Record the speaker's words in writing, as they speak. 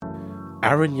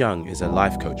Aaron Young is a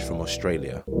life coach from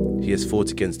Australia. He has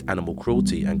fought against animal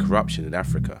cruelty and corruption in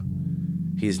Africa.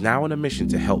 He is now on a mission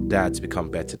to help dads become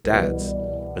better dads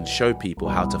and show people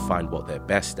how to find what they're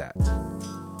best at.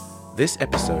 This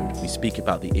episode, we speak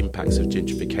about the impacts of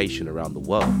gentrification around the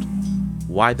world,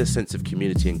 why the sense of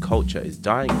community and culture is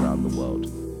dying around the world,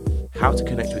 how to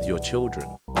connect with your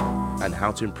children, and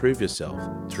how to improve yourself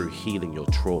through healing your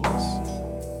traumas.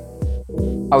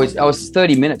 I was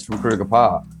 30 minutes from Kruger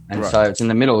Park, and so it's in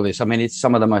the middle of this. I mean, it's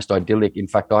some of the most idyllic. In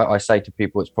fact, I say to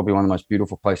people, it's probably one of the most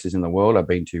beautiful places in the world I've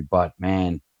been to. But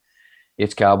man,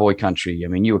 it's cowboy country. I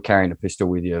mean, you were carrying a pistol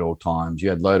with you at all times. You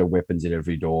had a load of weapons at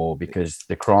every door because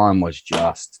the crime was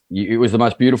just. It was the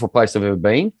most beautiful place I've ever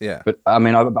been. Yeah. But I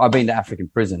mean, I've been to African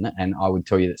prison, and I would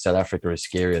tell you that South Africa is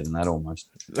scarier than that almost.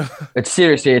 It's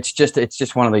seriously, it's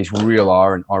just one of these real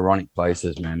ironic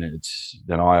places, man. It's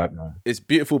an eye opener. It's a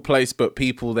beautiful place, but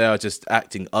people there are just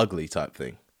acting ugly type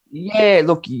thing. Yeah,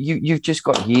 look, you've just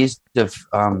got years of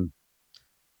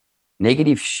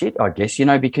negative shit, I guess,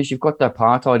 because you've got the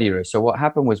apartheid era. So what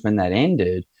happened was when that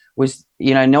ended was,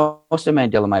 Nelson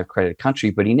Mandela may have created a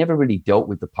country, but he never really dealt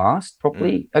with the past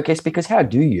properly, I guess, because how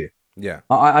do you? Yeah.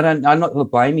 I'm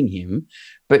not blaming him,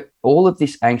 but all of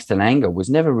this angst and anger was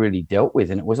never really dealt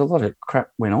with, and it was a lot of crap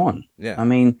went on. Yeah. I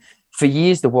mean, for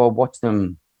years, the world watched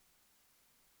them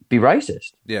be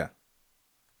racist. Yeah.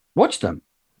 Watched them,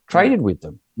 traded with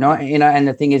them. No, and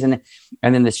the thing is, and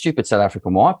then the stupid South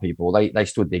African white people, they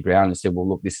stood their ground and said, well,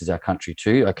 look, this is our country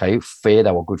too. Okay, fair.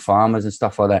 They were good farmers and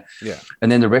stuff like that. Yeah.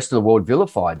 And then the rest of the world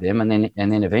vilified them. And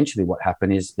then eventually what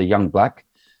happened is the young black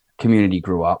community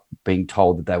grew up being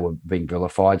told that they were being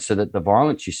vilified, so that the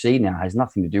violence you see now has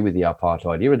nothing to do with the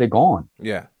apartheid era. They're gone.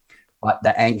 Yeah. But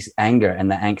the anger and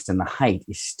the angst and the hate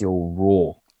is still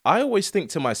raw. I always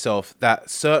think to myself that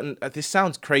this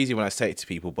sounds crazy when I say it to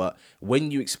people, but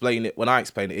when I explain it,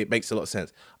 it makes a lot of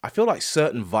sense. I feel like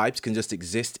certain vibes can just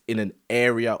exist in an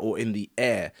area or in the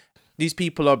air. These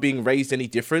people are being raised any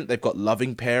different. They've got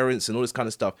loving parents and all this kind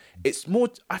of stuff. It's more,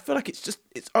 I feel like it's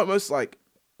almost like,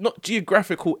 not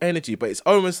geographical energy, but it's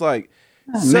almost like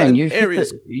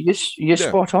areas. You're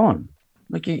spot on.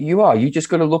 Like you are. You just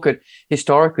got to look at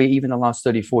historically, even the last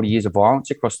 30, 40 years of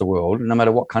violence across the world, no matter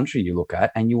what country you look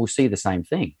at, and you will see the same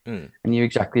thing. And you're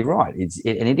exactly right.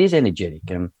 It is energetic.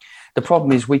 And the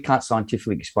problem is we can't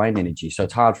scientifically explain energy. So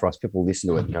it's hard for us. People listen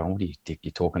to it and go, what are you, dick?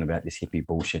 You're talking about this hippie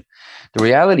bullshit. The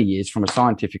reality is, from a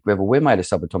scientific level, we're made of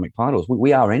subatomic particles.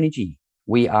 We are energy.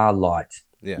 We are light.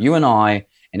 Yeah. You and I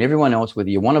and everyone else, whether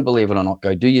you want to believe it or not,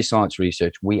 go do your science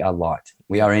research. We are light.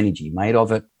 We are energy made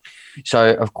of it.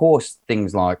 So, of course,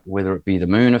 things like whether it be the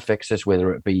moon affects us,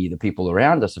 whether it be the people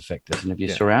around us affect us. And if you're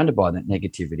surrounded by that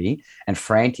negativity and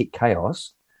frantic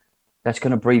chaos, that's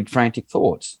going to breed frantic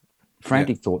thoughts.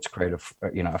 Frantic thoughts create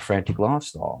a frantic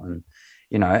lifestyle. And,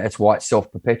 it's why it's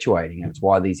self-perpetuating. And it's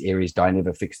why these areas don't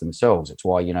ever fix themselves. It's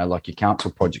why, like your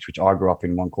council projects, which I grew up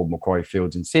in, one called Macquarie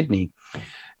Fields in Sydney,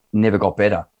 never got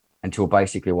better. Until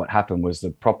basically what happened was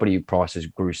the property prices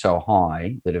grew so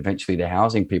high that eventually the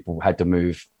housing people had to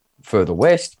move further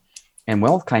west, and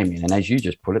wealth came in. And as you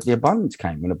just put it, the abundance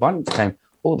came. When abundance came,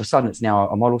 all of a sudden it's now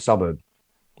a model suburb.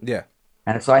 Yeah.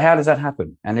 And it's like, how does that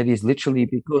happen? And it is literally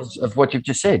because of what you've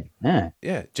just said. Yeah.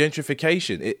 Yeah.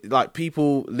 Gentrification. Like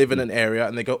people live in an area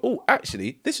and they go, oh,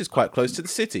 actually, this is quite close to the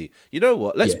city. You know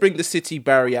what? Let's bring the city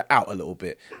barrier out a little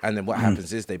bit. And then what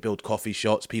happens is they build coffee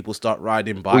shops. People start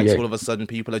riding bikes. All of a sudden,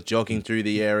 people are jogging through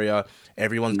the area.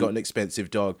 Everyone's got an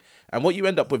expensive dog. And what you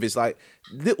end up with is like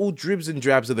little dribs and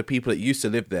drabs of the people that used to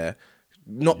live there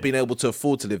not being able to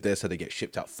afford to live there, so they get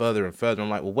shipped out further and further. I'm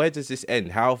like, well, where does this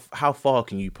end? How far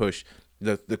can you push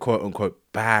the quote unquote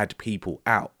bad people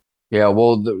out? Yeah,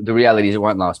 well, the reality is it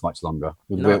won't last much longer.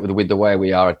 With the way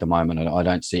we are at the moment, I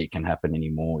don't see it can happen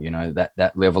anymore.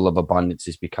 That level of abundance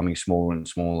is becoming smaller and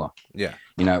smaller. Yeah.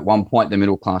 At one point, the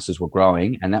middle classes were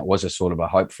growing, and that was a sort of a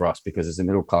hope for us, because as the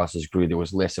middle classes grew, there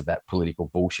was less of that political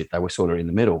bullshit. They were sort of in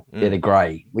the middle. They're the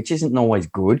grey, which isn't always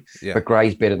good, but grey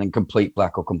is better than complete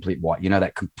black or complete white.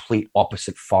 That complete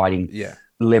opposite fighting. Yeah.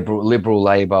 Liberal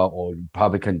Labour or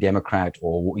Republican Democrat,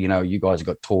 or you guys have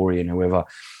got Tory and whoever.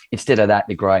 Instead of that,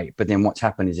 they're great. But then what's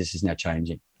happened is this is now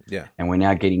changing. Yeah. And we're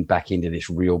now getting back into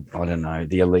this real, I don't know,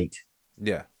 the elite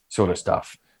sort of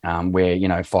stuff, where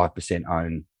 5%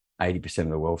 own 80% of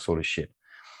the world sort of shit.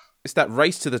 It's that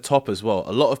race to the top as well.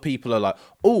 A lot of people are like,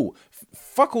 oh,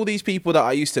 fuck all these people that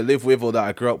I used to live with or that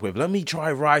I grew up with. Let me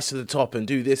try rise to the top and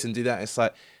do this and do that. It's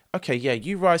like, okay, yeah,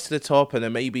 you rise to the top and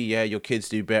then maybe, your kids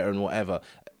do better and whatever.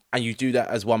 And you do that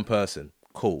as one person.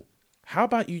 Cool. How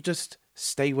about you just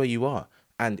stay where you are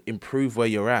and improve where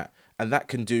you're at? And that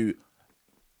can do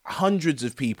hundreds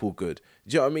of people good.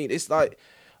 Do you know what I mean? It's like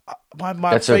my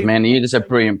That's favorite. man. That's a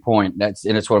brilliant point. That's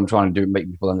what I'm trying to do. Make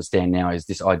people understand now is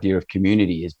this idea of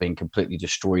community has been completely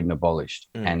destroyed and abolished,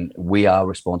 and we are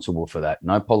responsible for that.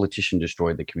 No politician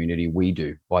destroyed the community. We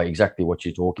do by exactly what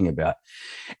you're talking about,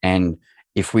 and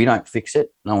if we don't fix it,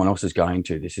 no one else is going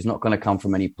to. This is not going to come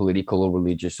from any political or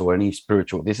religious or any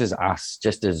spiritual. This is us.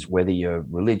 Just as whether you're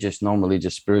religious,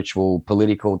 non-religious, spiritual,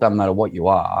 political, doesn't matter what you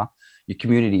are. Your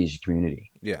community is your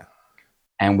community. Yeah.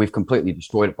 And we've completely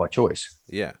destroyed it by choice.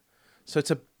 Yeah. So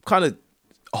to kind of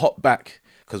hop back,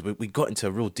 because we got into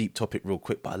a real deep topic real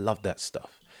quick, but I love that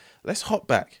stuff. Let's hop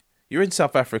back. You're in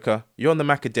South Africa. You're on the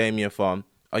macadamia farm.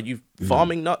 Are you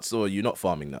farming nuts or are you not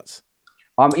farming nuts?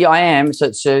 Yeah, I am. So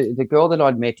the girl that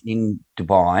I'd met in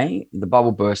Dubai, the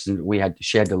bubble burst and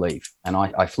she had to leave. And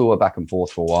I flew her back and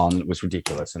forth for a while and it was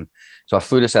ridiculous. And so I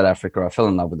flew to South Africa. I fell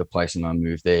in love with the place and I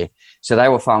moved there. So they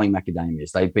were farming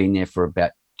macadamias. They'd been there for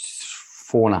about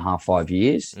 4.5, 5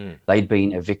 years. They'd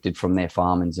been evicted from their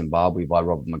farm in Zimbabwe by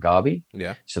Robert Mugabe.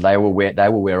 Yeah. So they were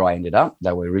where I ended up.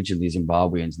 They were originally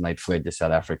Zimbabweans and they'd fled to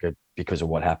South Africa because of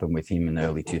what happened with him in the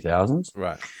early 2000s.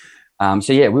 Right.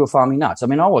 So yeah, we were farming nuts. I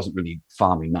mean, I wasn't really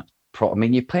farming nuts. I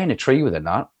mean, you plant a tree with a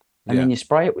nut and then you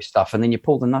spray it with stuff and then you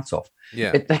pull the nuts off.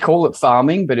 Yeah. They call it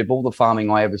farming, but of all the farming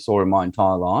I ever saw in my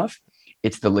entire life,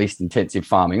 it's the least intensive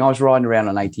farming. I was riding around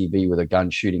an ATV with a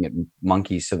gun shooting at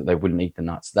monkeys so that they wouldn't eat the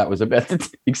nuts. That was about the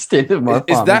extent of my farming.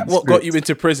 Is that what got you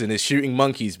into prison, is shooting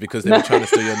monkeys because they were trying to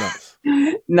steal your nuts?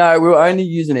 No, we were only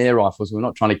using air rifles. We were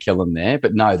not trying to kill them there.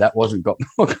 But no, that wasn't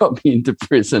what got me into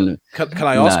prison. Can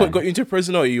I ask what got you into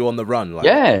prison, or are you on the run? Like?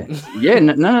 Yeah.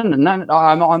 No.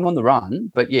 I'm on the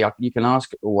run. But yeah, you can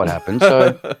ask what happened.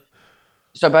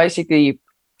 So basically,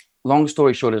 long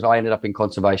story short is I ended up in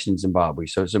conservation in Zimbabwe.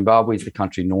 So Zimbabwe is the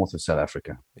country north of South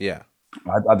Africa. Yeah.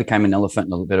 I became an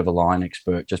elephant and a bit of a lion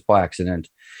expert just by accident.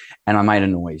 And I made a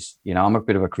noise. You know, I'm a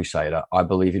bit of a crusader. I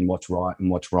believe in what's right and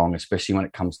what's wrong, especially when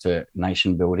it comes to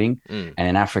nation building. And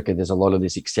in Africa, there's a lot of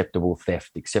this acceptable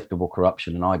theft, acceptable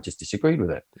corruption. And I just disagreed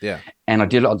with it. Yeah. And I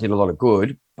did a lot of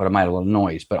good, but I made a lot of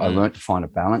noise. But I learned to find a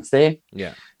balance there.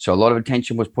 Yeah. So a lot of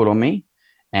attention was put on me.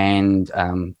 And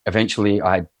eventually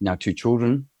I had now 2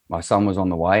 children. My son was on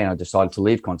the way and I decided to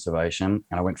leave conservation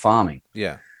and I went farming.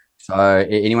 Yeah. So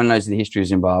anyone knows the history of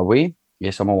Zimbabwe?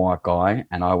 Yes, I'm a white guy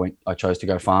and I chose to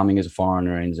go farming as a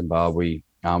foreigner in Zimbabwe.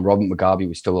 Robert Mugabe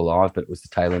was still alive, but it was the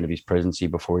tail end of his presidency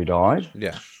before he died.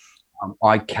 Yeah.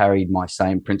 I carried my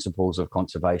same principles of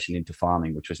conservation into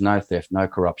farming, which was no theft, no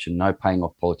corruption, no paying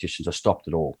off politicians. I stopped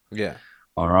it all. Yeah.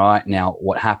 All right. Now,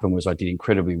 what happened was I did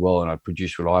incredibly well and I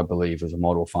produced what I believe was a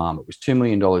model farm. It was $2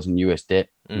 million in US debt.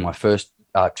 In my first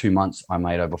 2 months, I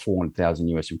made over 400,000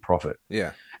 US in profit.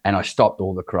 Yeah. And I stopped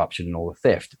all the corruption and all the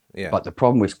theft. Yeah. But the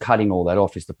problem with cutting all that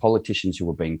off is the politicians who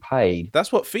were being paid.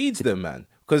 That's what feeds them, man.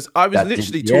 Because I was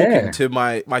literally talking to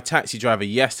my taxi driver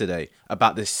yesterday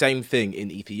about the same thing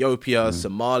in Ethiopia,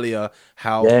 Somalia,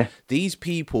 how these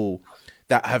people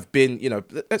that have been, you know,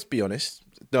 let's be honest,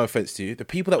 no offense to you, the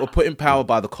people that were put in power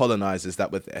by the colonizers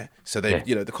that were there. So they,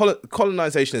 you know, the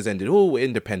colonization has ended. Oh, we're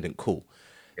independent, cool.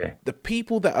 Yeah. The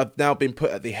people that have now been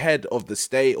put at the head of the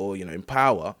state or, you know, in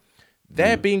power,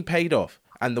 they're being paid off.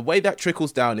 And the way that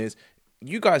trickles down is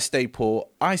you guys stay poor,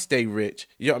 I stay rich.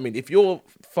 You know what I mean? If you're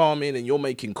farming and you're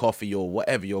making coffee or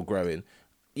whatever you're growing,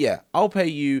 yeah, I'll pay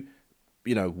you,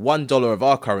 you know, $1 of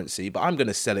our currency, but I'm going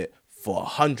to sell it for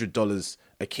 $100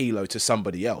 a kilo to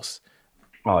somebody else.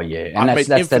 Oh yeah, and that's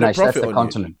the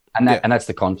continent, and that's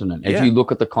the continent. If you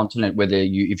look at the continent,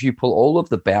 if you pull all of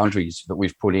the boundaries that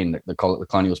we've put in, the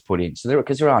colonials put in, so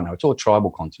because there are no, it's all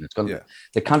tribal continents.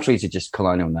 The countries are just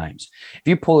colonial names. If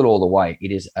you pull it all away,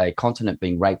 it is a continent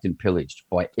being raped and pillaged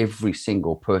by every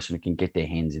single person who can get their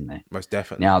hands in there. Most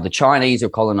definitely. Now the Chinese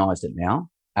have colonized it. Now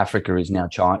Africa is now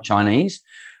Chinese.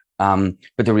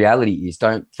 But the reality is,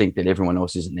 don't think that everyone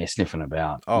else isn't there sniffing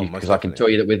about. Because I can tell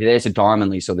you that where there's a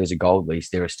diamond lease or there's a gold lease,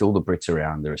 there are still the Brits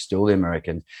around. There are still the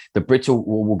Americans. The Brits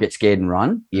will get scared and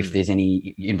run if there's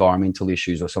any environmental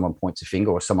issues or someone points a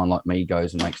finger or someone like me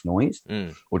goes and makes noise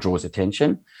or draws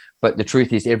attention. But the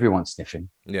truth is everyone's sniffing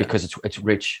because it's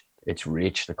rich. It's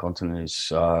rich. The continent is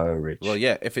so rich. Well,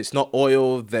 yeah. If it's not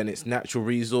oil, then it's natural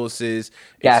resources,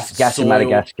 gas in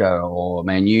Madagascar, or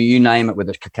man, you name it. With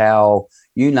the cacao,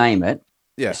 you name it.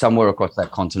 Yeah. Somewhere across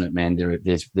that continent, man,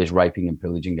 there's raping and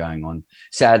pillaging going on.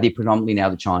 Sadly, predominantly now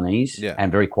the Chinese,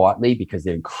 and very quietly because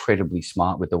they're incredibly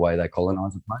smart with the way they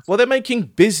colonize the place. Well, they're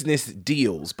making business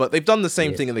deals, but they've done the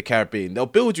same thing in the Caribbean. They'll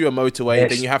build you a motorway,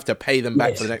 then you have to pay them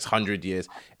back for the next 100 years.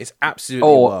 It's absolutely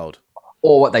wild.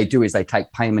 Or what they do is they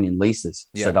take payment in leases.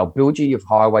 Yeah. So they'll build you your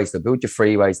highways, they'll build your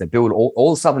freeways, they build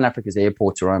all Southern Africa's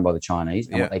airports are owned by the Chinese.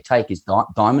 And what they take is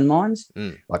diamond mines,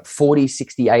 like 40,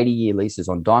 60, 80-year leases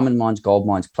on diamond mines, gold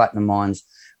mines, platinum mines,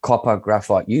 copper,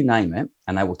 graphite, you name it.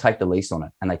 And they will take the lease on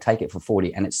it. And they take it for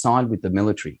 40. And it's signed with the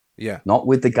military. Yeah. Not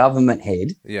with the government head,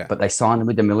 yeah. but they sign it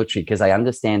with the military because they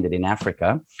understand that in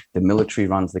Africa, the military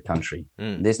runs the country.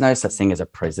 There's no such thing as a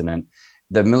president.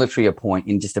 The military appoint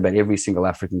in just about every single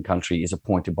African country is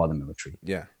appointed by the military.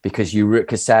 Yeah. Because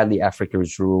sadly Africa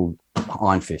is ruled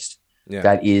iron fist. Yeah.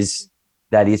 That is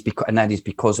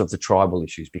because of the tribal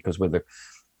issues, because when the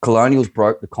colonials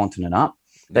broke the continent up,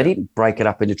 they didn't break it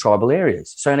up into tribal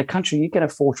areas. So in a country, you can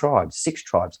have 4 tribes, 6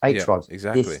 tribes, 8 tribes.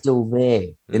 Exactly. They're still there.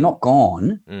 They're not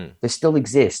gone. They still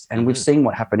exist. And we've seen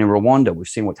what happened in Rwanda. We've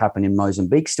seen what's happened in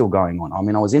Mozambique still going on. I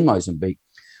mean, I was in Mozambique.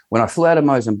 When I flew out of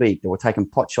Mozambique, they were taking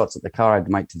pot shots at the car I had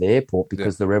to make to the airport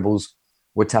because the rebels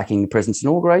were attacking the president's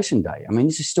inauguration day. I mean,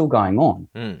 this is still going on.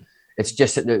 It's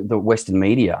just that the Western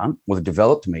media or the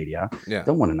developed media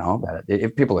don't want to know about it.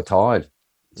 If people are tired.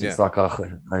 It's like,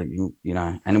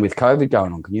 and with COVID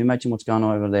going on, can you imagine what's going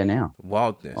on over there now?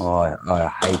 Wildness. Oh, I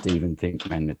hate to even think,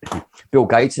 man. Bill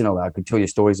Gates and all that, I could tell you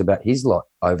stories about his lot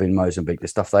over in Mozambique, the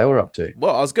stuff they were up to.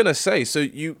 Well, I was going to say, so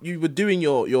you were doing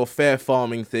your fair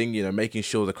farming thing, making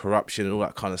sure the corruption and all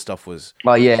that kind of stuff was...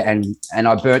 Well, yeah, and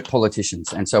I burnt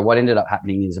politicians. And so what ended up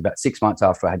happening is about 6 months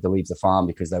after I had to leave the farm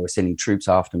because they were sending troops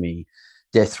after me,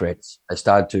 death threats, I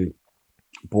started to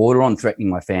border on threatening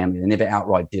my family. They never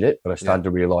outright did it, but I started to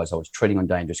realize I was treading on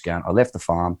dangerous ground. I left the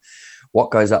farm.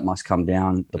 What goes up must come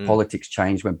down. The politics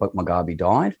changed when Mugabe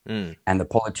died, and the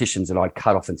politicians that I'd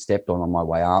cut off and stepped on my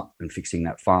way up and fixing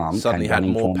that farm suddenly had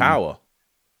more power.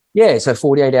 Yeah, so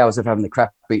 48 hours of having the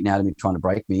crap beaten out of me trying to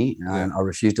break me, and I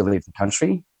refused to leave the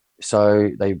country. So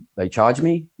they charged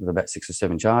me with about 6 or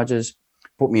 7 charges,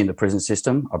 put me in the prison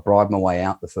system. I bribed my way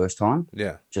out the first time,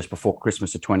 just before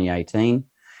Christmas of 2018.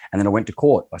 And then I went to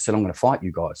court. I said, I'm going to fight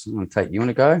you guys. I'm going to take you. Want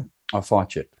to go? I'll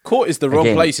fight you. Court is the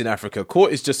wrong place in Africa.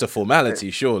 Court is just a formality,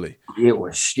 surely. It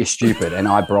was stupid. And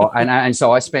and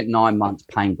so I spent 9 months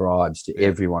paying bribes to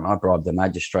everyone. I bribed the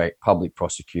magistrate, public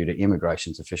prosecutor,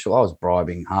 immigrations official. I was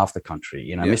bribing half the country.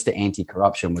 Mr.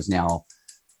 Anti-Corruption was now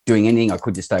doing anything I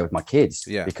could to stay with my kids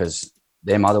because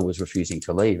their mother was refusing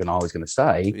to leave and I was going to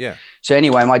stay. Yeah. So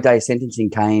anyway, my day of sentencing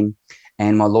came.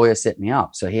 And my lawyer set me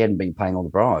up. So he hadn't been paying all the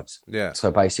bribes. Yeah.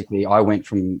 So basically, I went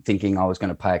from thinking I was going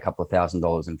to pay a couple of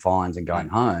 $1,000s in fines and going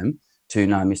home to,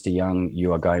 no, Mr. Young,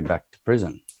 you are going back to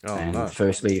prison. Oh, and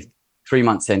firstly,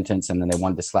 3-month sentence. And then they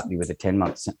wanted to slap me with a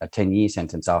 10-year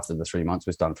sentence after the 3 months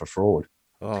was done for fraud.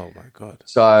 Oh, my God.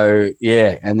 So,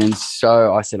 yeah. And then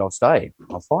so I said, I'll stay.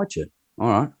 I'll fight you. All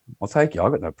right. I'll take you. I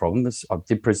got no problem. I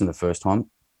did prison the first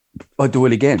time. I'll do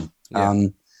it again. Yeah.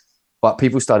 But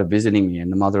people started visiting me,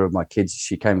 and the mother of my kids,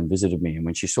 she came and visited me. And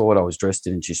when she saw what I was dressed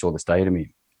in and she saw the state of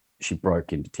me, she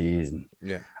broke into tears. And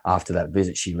after that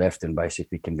visit, she left and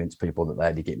basically convinced people that they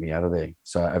had to get me out of there.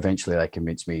 So eventually they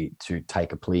convinced me to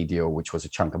take a plea deal, which was a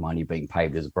chunk of money being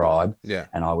paid as a bribe. Yeah.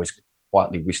 And I was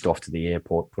quietly whisked off to the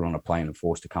airport, put on a plane and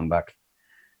forced to come back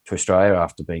to Australia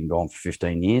after being gone for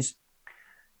 15 years.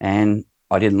 And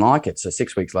I didn't like it. So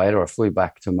 6 weeks later, I flew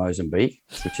back to Mozambique,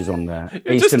 which is on the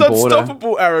eastern border. Just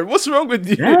unstoppable, Aaron. What's wrong with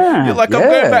you? Yeah, You're like, I'm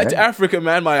going back to Africa,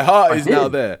 man. My heart is now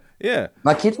there. Yeah.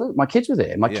 My kids were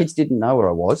there. My kids didn't know where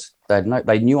I was.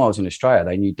 They knew I was in Australia.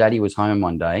 They knew Daddy was home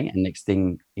one day, and next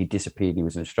thing he disappeared. He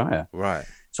was in Australia. Right.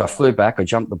 So I flew back. I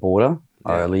jumped the border.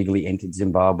 Yeah. I illegally entered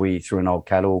Zimbabwe through an old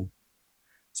cattle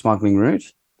smuggling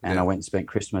route. And I went and spent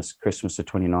Christmas of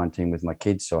 2019 with my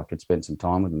kids so I could spend some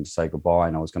time with them to say goodbye.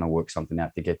 And I was going to work something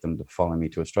out to get them to follow me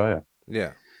to Australia.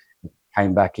 Yeah.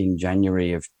 Came back in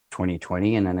January of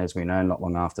 2020. And then, as we know, not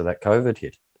long after that, COVID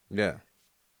hit. Yeah.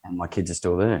 And my kids are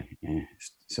still there. Yeah.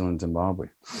 Still in Zimbabwe.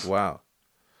 Wow.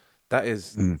 That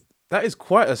is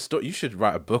quite a story. You should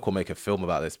write a book or make a film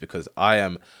about this, because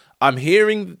I'm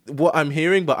hearing what I'm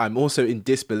hearing, but I'm also in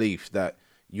disbelief that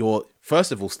you're,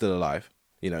 first of all, still alive.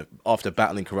 After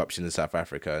battling corruption in South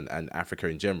Africa and Africa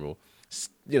in general,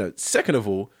 second of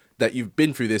all, that you've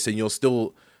been through this and you're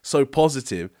still so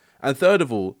positive. And third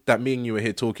of all, that me and you are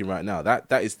here talking right now,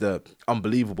 that is the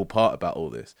unbelievable part about all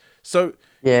this. So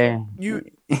you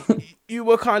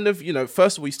were kind of,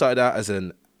 first of all, you started out as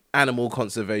an animal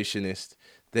conservationist,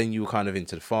 then you were kind of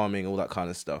into the farming, all that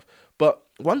kind of stuff. But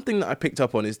one thing that I picked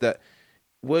up on is that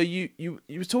you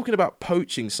were talking about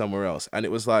poaching somewhere else, and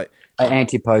it was like...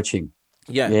 Anti-poaching.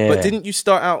 Yeah, but didn't you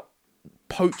start out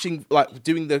poaching, like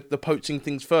doing the poaching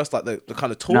things first, like the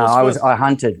kind of tours? No, I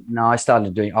hunted. No,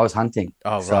 I was hunting.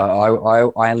 Oh,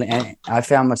 so right. I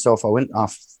found myself, I went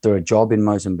after a job in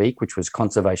Mozambique, which was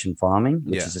conservation farming,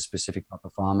 which Yeah. is a specific type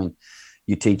of farming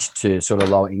you teach to sort of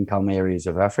lower income areas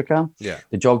of Africa. Yeah.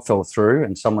 The job fell through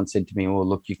and someone said to me, well,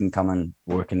 look, you can come and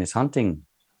work in this hunting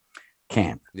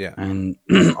camp. Yeah. And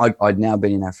I'd now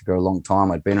been in Africa a long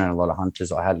time. I'd been around a lot of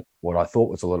hunters. I had what I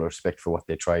thought was a lot of respect for what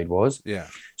their trade was. Yeah.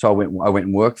 So I went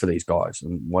and worked for these guys.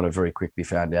 And what I very quickly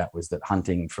found out was that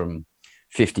hunting from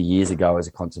 50 years ago as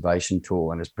a conservation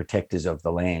tool and as protectors of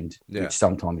the land, which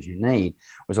sometimes you need,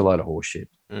 was a load of horseshit.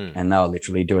 And they were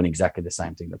literally doing exactly the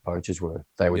same thing that poachers were.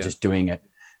 They were just doing it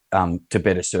to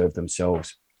better serve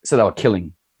themselves. So they were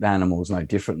killing the animals no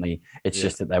differently. It's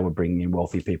just that they were bringing in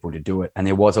wealthy people to do it. And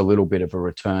there was a little bit of a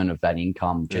return of that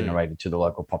income generated to the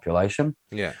local population.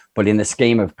 Yeah. But in the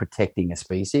scheme of protecting a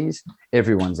species,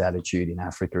 everyone's attitude in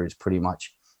Africa is pretty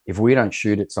much, if we don't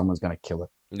shoot it, someone's going to kill it.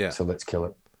 Yeah. So let's kill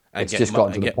it. And it's just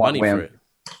gotten to the point where,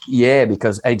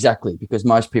 because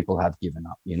most people have given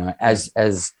up,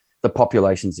 as the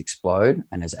populations explode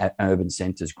and as urban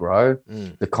centers grow,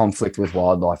 the conflict with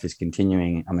wildlife is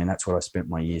continuing. I mean, that's what I spent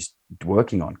my years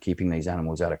working on, keeping these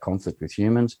animals out of conflict with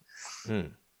humans.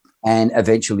 And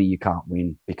eventually you can't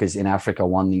win, because in Africa,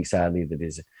 one thing, sadly, that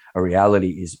is a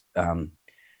reality is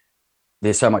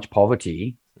there's so much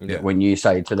poverty that when you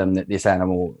say to them that this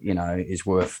animal, is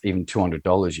worth even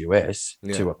 $200 US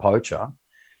to a poacher,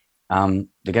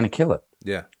 they're going to kill it.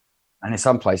 Yeah. And in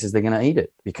some places, they're going to eat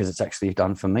it because it's actually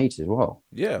done for meat as well.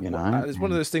 Yeah, it's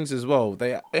one of those things as well.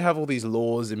 They have all these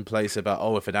laws in place about,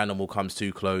 if an animal comes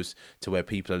too close to where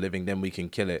people are living, then we can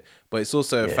kill it. But it's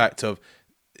also a fact of,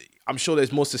 I'm sure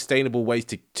there's more sustainable ways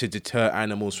to deter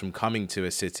animals from coming to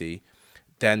a city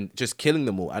than just killing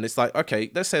them all. And it's like, okay,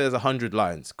 let's say there's 100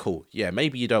 lions. Cool. Yeah,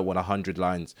 maybe you don't want 100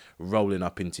 lions rolling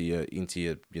up into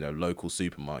your local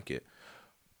supermarket.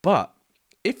 But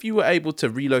if you were able to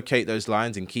relocate those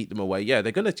lions and keep them away,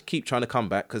 they're going to keep trying to come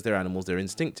back because they're animals, they're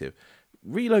instinctive.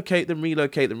 Relocate them.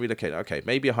 Okay,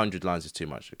 maybe 100 lions is too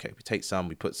much. Okay, we take some,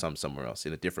 we put some somewhere else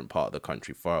in a different part of the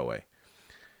country far away.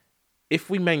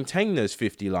 If we maintain those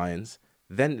 50 lions,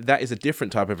 then that is a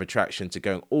different type of attraction to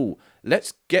going,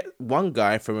 let's get one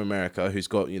guy from America who's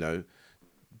got,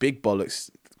 big bollocks,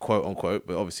 quote unquote,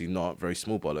 but obviously not very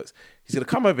small bollocks. He's going to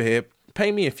come over here,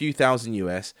 pay me a few thousand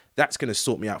US. That's going to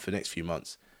sort me out for the next few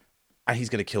months. And he's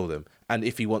going to kill them. And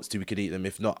if he wants to, we could eat them.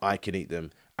 If not, I can eat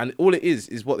them. And all it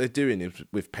is what they're doing is,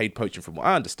 with paid poaching, from what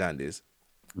I understand, is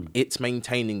it's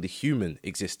maintaining the human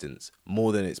existence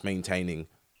more than it's maintaining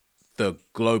the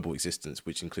global existence,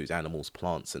 which includes animals,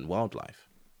 plants, and wildlife.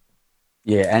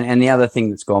 Yeah, and the other thing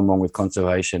that's gone wrong with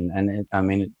conservation,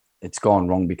 it's gone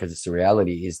wrong because it's the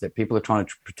reality, is that people are trying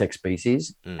to protect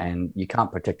species, and you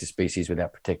can't protect a species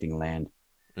without protecting land.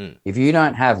 If you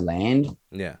don't have land,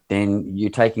 then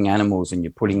you're taking animals and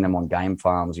you're putting them on game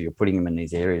farms, or you're putting them in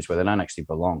these areas where they don't actually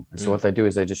belong. And so what they do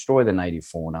is they destroy the native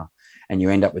fauna, and you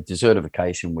end up with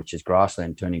desertification, which is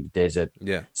grassland turning to desert.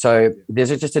 Yeah. So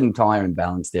there's just an entire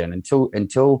imbalance there. And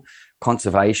until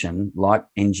conservation, like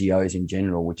NGOs in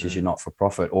general, which is your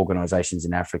not-for-profit organizations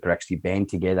in Africa, actually band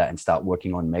together and start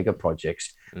working on mega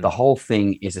projects, the whole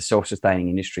thing is a self-sustaining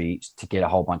industry to get a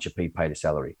whole bunch of people paid a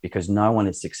salary, because no one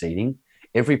is succeeding.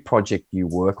 Every project you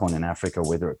work on in Africa,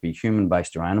 whether it be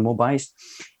human-based or animal-based,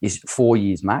 is 4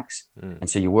 years max. And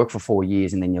so you work for 4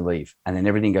 years and then you leave, and then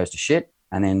everything goes to shit.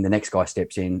 And then the next guy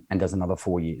steps in and does another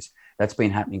 4 years. That's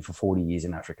been happening for 40 years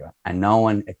in Africa. And no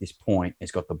one at this point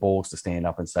has got the balls to stand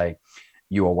up and say,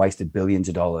 you are wasted billions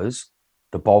of dollars,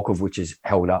 the bulk of which is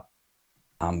held up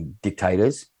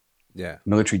dictators,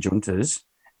 military juntas.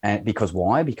 And because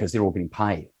why? Because they're all getting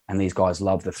paid. And these guys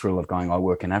love the thrill of going, I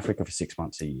work in Africa for 6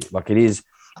 months a year. Like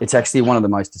it's actually one of the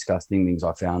most disgusting things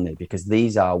I found there, because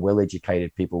these are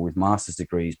well-educated people with master's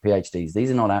degrees, PhDs.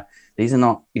 These are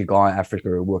not your guy Africa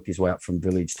who worked his way up from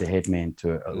village to headman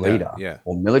to a leader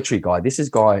or military guy. This is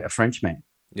a Frenchman.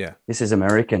 Yeah. This is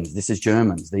Americans. This is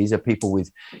Germans. These are people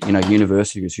with,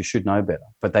 universities who should know better,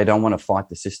 but they don't want to fight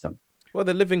the system. Well,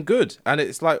 they're living good, and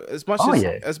it's like as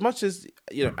much as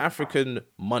African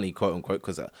money, quote unquote,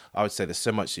 because I would say there's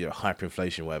so much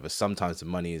hyperinflation, whatever. Sometimes the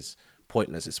money is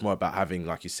pointless. It's more about having,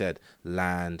 like you said,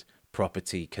 land,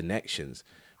 property, connections.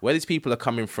 Where these people are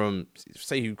coming from,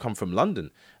 say you come from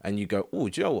London, and you go, do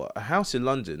you know what? A house in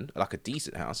London, like a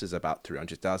decent house, is about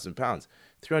 £300,000.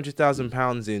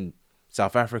 £300,000 in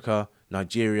South Africa,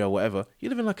 Nigeria, whatever. You're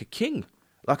living like a king.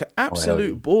 Like an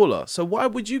absolute baller. So why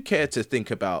would you care to think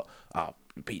about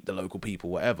beat the local people,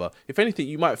 whatever? If anything,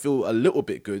 you might feel a little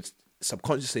bit good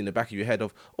subconsciously in the back of your head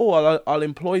of, oh, I'll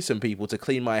employ some people to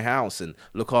clean my house and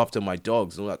look after my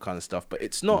dogs and all that kind of stuff. But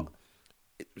it's not.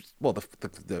 Well,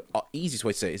 the easiest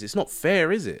way to say it is it's not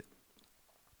fair, is it?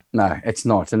 No, it's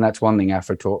not. And that's one thing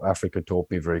Africa taught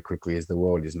me very quickly is the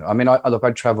world isn't. I mean,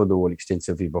 I traveled the world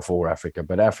extensively before Africa,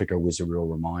 but Africa was a real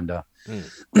reminder.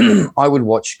 I would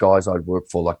watch guys I'd work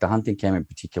for, like the hunting camp in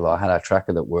particular. I had a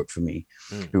tracker that worked for me,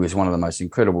 who was one of the most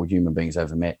incredible human beings I've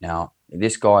ever met. Now,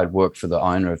 this guy had worked for the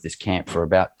owner of this camp for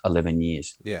about 11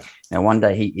 years. Yeah. Now, one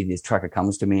day this tracker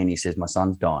comes to me and he says, my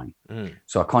son's dying.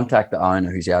 So I contact the owner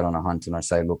who's out on a hunt and I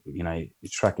say, look, you know,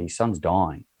 tracker, his son's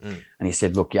dying. And he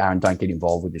said, look, Aaron, don't get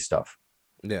involved with this stuff.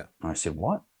 Yeah. And I said,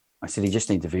 what? I said, he just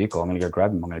needs a vehicle. I'm going to go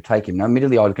grab him. I'm going to take him. Now,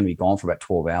 admittedly, I was going to be gone for about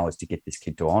 12 hours to get this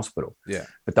kid to hospital. Yeah.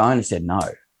 But the owner said no.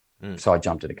 So I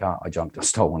jumped in a car. I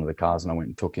stole one of the cars and I went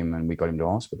and took him and we got him to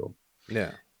hospital.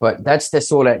 Yeah. But that's the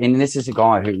sort of, and this is a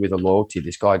guy who, with a loyalty,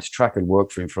 this guy's track had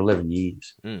worked for him for 11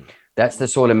 years. That's the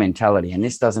sort of mentality. And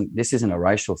this isn't a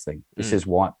racial thing. This is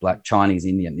white, black, Chinese,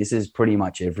 Indian. This is pretty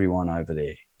much everyone over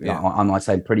there. Yeah. I might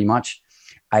say pretty much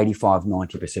 85,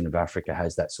 90% of Africa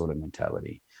has that sort of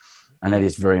mentality. And that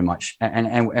is very much,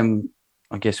 and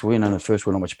I guess we know the first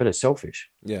word not much better, selfish.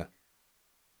 Yeah.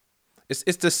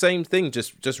 It's the same thing,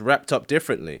 just wrapped up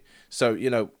differently. So, you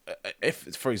know,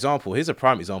 if, for example, here's a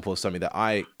prime example of something that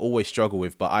I always struggle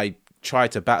with, but I try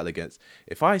to battle against.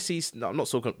 If I see, I'm not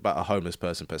talking about a homeless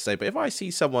person per se, but if I see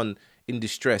someone in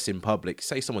distress in public,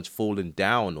 say someone's fallen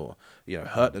down or, you know,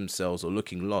 hurt themselves or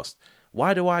looking lost,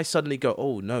 why do I suddenly go,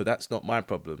 oh, no, that's not my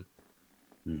problem?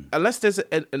 Unless there's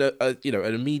an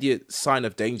immediate sign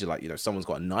of danger, like, you know, someone's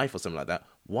got a knife or something like that,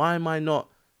 why am I not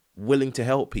willing to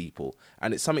help people?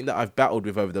 And it's something that I've battled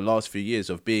with over the last few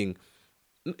years of being,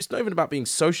 it's not even about being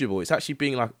sociable, it's actually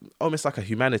being like almost like a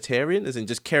humanitarian, as in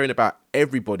just caring about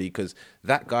everybody, because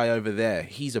that guy over there,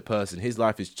 he's a person, his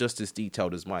life is just as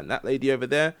detailed as mine. That lady over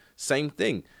there, same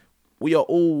thing. We are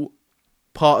all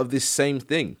part of this same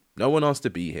thing. No one asked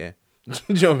to be here. Do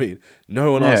you know what I mean?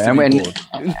 No one asked to be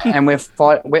bored. And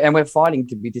we're fighting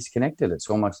to be disconnected. It's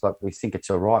almost like we think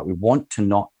it's all right. We want to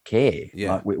not care.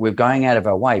 Yeah. Like we're going out of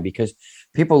our way because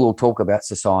people will talk about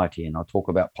society and they'll talk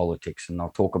about politics and they'll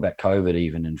talk about COVID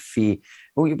even and fear.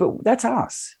 But that's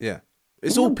us. Yeah.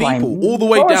 It's all people, all the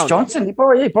way down.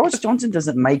 Boris Johnson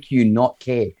doesn't make you not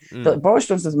care. Boris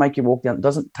Johnson doesn't make you walk down,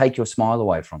 doesn't take your smile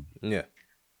away from you. Yeah.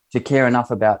 To care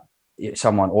enough about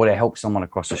someone or to help someone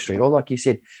across the street, or like you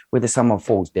said, whether someone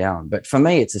falls down. But for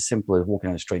me, it's as simple as walking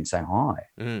down the street and saying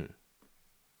hi.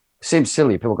 Seems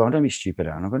silly. People go, don't be stupid.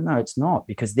 And I go, no, it's not,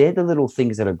 because they're the little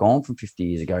things that are gone from 50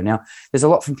 years ago. Now, there's a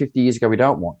lot from 50 years ago we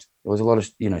don't want. There was a lot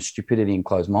of, stupidity and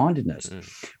closed-mindedness.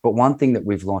 But one thing that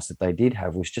we've lost that they did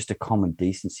have was just a common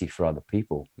decency for other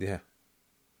people. Yeah.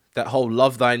 That whole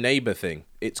love thy neighbor thing,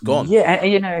 it's gone. Yeah,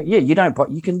 and you don't.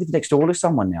 But you can live next door to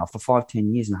someone now for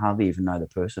 5-10 years and hardly even know the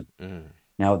person.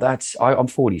 Now I'm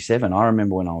 47. I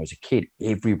remember when I was a kid,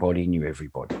 everybody knew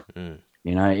everybody.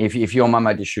 You know, if your mum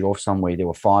had to shoot off somewhere, there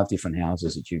were 5 different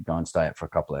houses that you'd go and stay at for a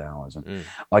couple of hours. And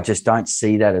I just don't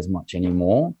see that as much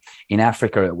anymore. In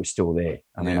Africa, it was still there.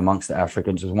 I mean, amongst the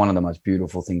Africans, it was one of the most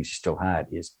beautiful things you still had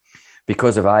is,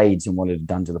 because of AIDS and what it had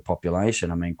done to the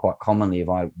population. I mean, quite commonly, if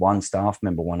I had one staff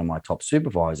member, one of my top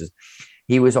supervisors,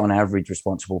 he was on average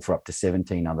responsible for up to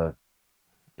 17 other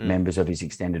members of his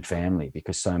extended family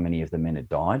because so many of the men had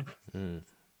died. And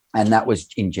that was,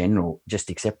 in general, just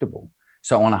acceptable.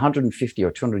 So on 150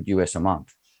 or 200 US a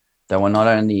month, they were not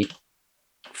only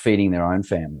feeding their own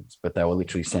families, but they were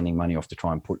literally sending money off to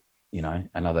try and put,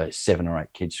 another 7 or 8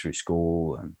 kids through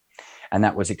school. And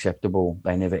that was acceptable.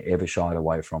 They never, ever shied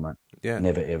away from it. Yeah.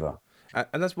 Never, ever.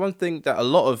 And that's one thing that a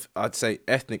lot of, I'd say,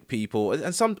 ethnic people,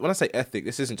 and some, when I say ethnic,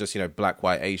 this isn't just, black,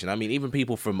 white, Asian. I mean, even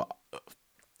people from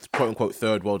quote unquote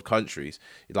third world countries,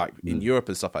 like in Europe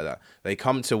and stuff like that, they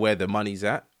come to where the money's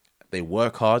at, they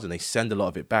work hard and they send a lot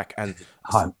of it back. And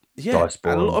and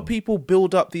a lot of people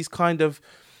build up these kind of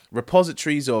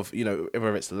repositories of,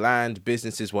 whether it's land,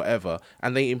 businesses, whatever,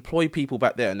 and they employ people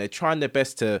back there and they're trying their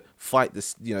best to fight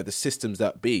this, the systems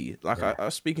that be. Like I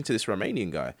was speaking to this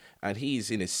Romanian guy and he's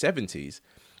in his 70s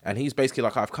and he's basically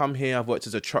like, I've come here, I've worked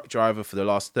as a truck driver for the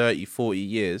last 30, 40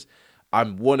 years. I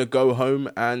want to go home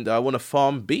and I want to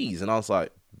farm bees. And I was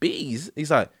like, bees?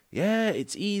 He's like, yeah,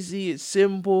 it's easy, it's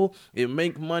simple, it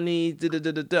make money,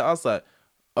 I was like,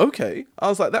 okay. I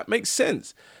was like, that makes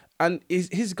sense. And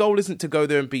his goal isn't to go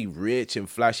there and be rich and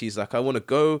flashy. He's like, I want to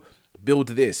go build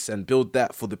this and build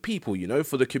that for the people,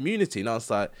 for the community. And I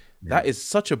was like, that is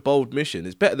such a bold mission.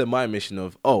 It's better than my mission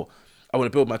of, I want to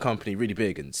build my company really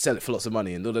big and sell it for lots of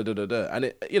money and da-da-da-da-da.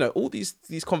 And, all these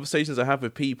conversations I have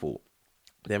with people,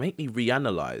 they make me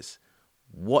reanalyze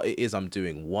what it is I'm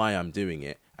doing, why I'm doing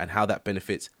it, and how that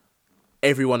benefits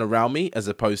everyone around me as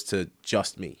opposed to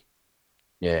just me.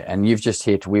 Yeah, and you've just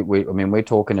hit. We're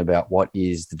talking about what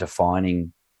is the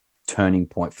defining turning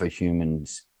point for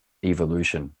humans'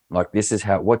 evolution. Like, this is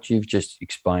how what you've just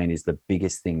explained is the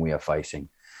biggest thing we are facing,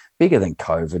 bigger than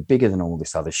COVID, bigger than all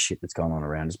this other shit that's going on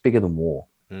around us, bigger than war.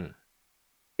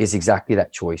 Is exactly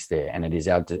that choice there, and it is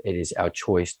our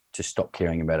choice to stop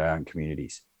caring about our own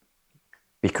communities,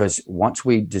 because once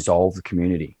we dissolve the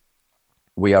community,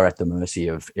 we are at the mercy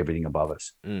of everything above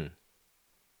us.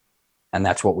 And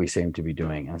that's what we seem to be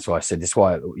doing. And so I said, this is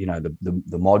why,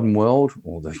 the modern world,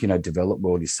 or the, developed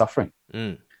world, is suffering.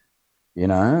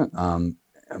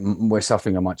 We're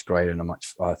suffering a much greater and a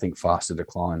much, I think, faster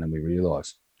decline than we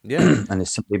realize. Yeah. And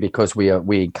it's simply because we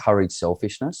encourage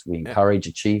selfishness. We encourage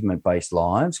achievement-based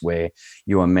lives where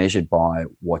you are measured by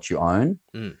what you own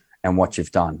and what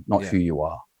you've done, not who you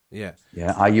are. Yeah.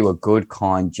 Yeah. Are you a good,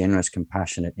 kind, generous,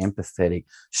 compassionate, empathetic,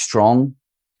 strong,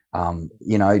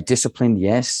 disciplined?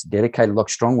 Yes. Dedicated, like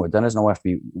strong word. That doesn't have to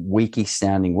be weaky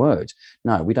sounding words.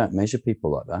 No, we don't measure people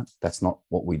like that. That's not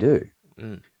what we do.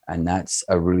 And that's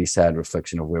a really sad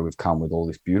reflection of where we've come with all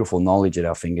this beautiful knowledge at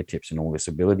our fingertips and all this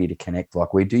ability to connect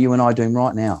like we do, you and I doing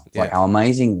right now. Yeah. Like, how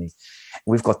amazingly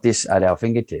we've got this at our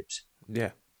fingertips.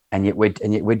 Yeah. And yet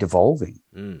we're devolving,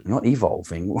 not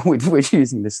evolving. We're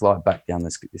choosing to slide back down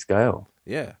the scale.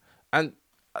 Yeah. And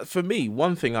for me,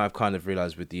 one thing I've kind of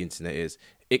realized with the internet is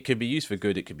it can be used for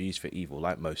good, it can be used for evil,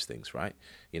 like most things, right?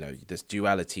 There's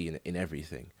duality in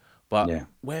everything. But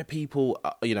where people,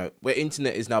 where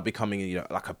internet is now becoming,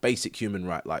 like a basic human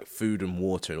right, like food and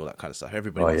water and all that kind of stuff.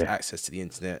 Everybody has access to the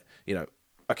internet.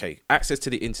 Access to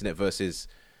the internet versus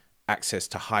access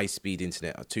to high-speed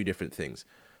internet are two different things.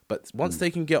 But once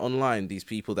they can get online, these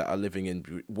people that are living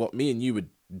in what me and you would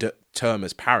term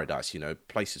as paradise,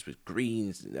 places with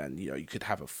greens, and, you could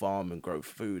have a farm and grow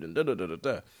food and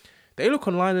da-da-da-da-da. They look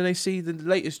online and they see the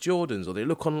latest Jordans, or they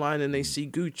look online and they see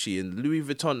Gucci and Louis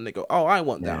Vuitton, and they go, oh, I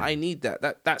want that. I need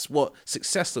that. That's what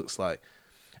success looks like.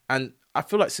 And I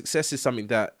feel like success is something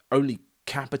that only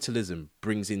capitalism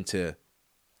brings into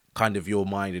kind of your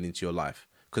mind and into your life.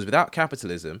 Because without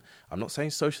capitalism, I'm not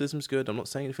saying socialism's good. I'm not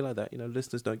saying anything like that.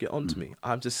 Listeners, don't get on to me.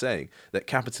 I'm just saying that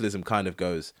capitalism kind of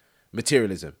goes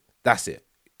materialism. That's it.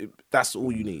 That's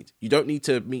all you need. You don't need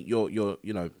to meet your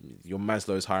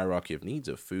Maslow's hierarchy of needs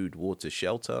of food, water,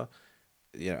 shelter,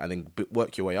 and then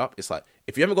work your way up. It's like,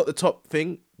 if you haven't got the top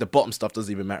thing, the bottom stuff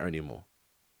doesn't even matter anymore.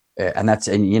 Yeah,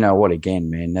 and you know what, again,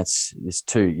 man, that's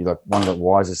too, like, one of the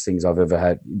wisest things I've ever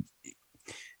had.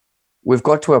 We've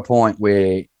got to a point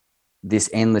where this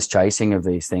endless chasing of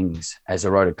these things has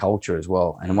eroded culture as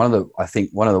well. And one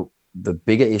of the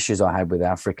bigger issues I had with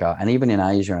Africa, and even in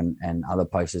Asia and other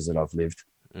places that I've lived,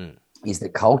 is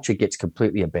that culture gets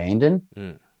completely abandoned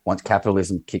once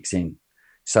capitalism kicks in.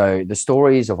 So the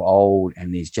stories of old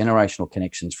and these generational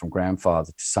connections from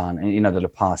grandfather to son, and that are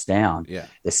passed down. Yeah.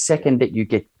 The second that you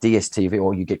get DSTV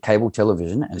or you get cable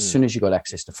television, and as soon as you got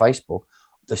access to Facebook,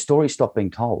 the story stopped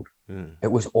being told.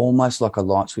 It was almost like a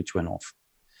light switch went off.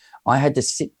 I had to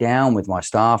sit down with my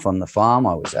staff on the farm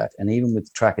I was at, and even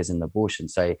with trackers in the bush, and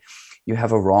say, you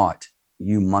have a right.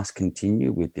 You must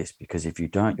continue with this, because if you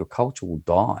don't, your culture will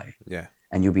die. Yeah.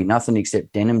 And you'll be nothing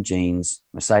except denim jeans,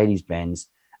 Mercedes-Benz,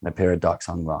 and a pair of dark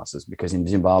sunglasses, because in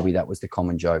Zimbabwe, that was the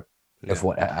common joke of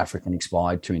what African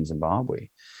aspired to in Zimbabwe.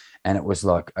 And it was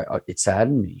like, it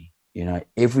saddened me,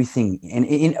 everything.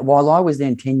 And while I was there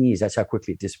in 10 years, that's how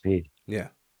quickly it disappeared. Yeah.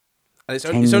 And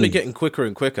it's only getting quicker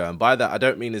and quicker. And by that, I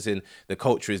don't mean as in the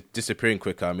culture is disappearing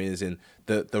quicker. I mean as in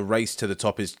the race to the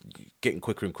top is getting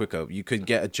quicker and quicker. You can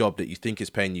get a job that you think is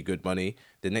paying you good money.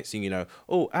 The next thing you know,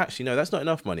 oh, actually, no, that's not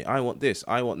enough money. I want this.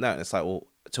 I want that. And it's like, well,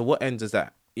 to what end does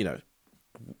that,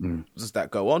 does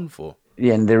that go on for?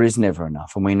 Yeah, and there is never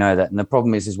enough. And we know that. And the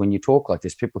problem is when you talk like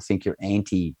this, people think you're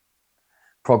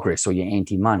anti-progress or you're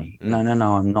anti-money. No,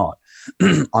 I'm not.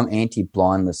 I'm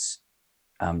anti-blindness.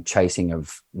 Chasing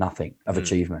of nothing, of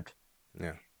achievement.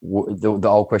 Yeah. The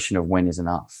whole question of when is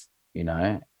enough,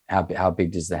 how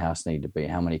big does the house need to be?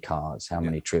 How many cars, how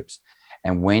many trips?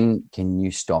 And when can you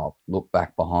stop, look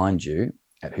back behind you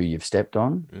at who you've stepped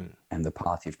on and the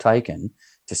path you've taken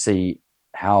to see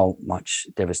how much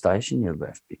devastation you've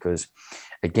left? Because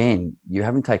again, you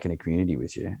haven't taken a community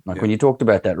with you. Like when you talked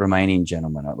about that Romanian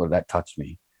gentleman, that touched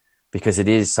me. Because it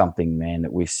is something, man,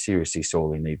 that we seriously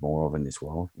sorely need more of in this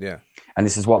world. Yeah. And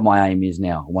this is what my aim is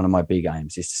now. One of my big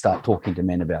aims is to start talking to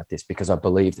men about this, because I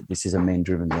believe that this is a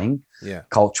men-driven thing. Yeah.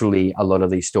 Culturally, a lot of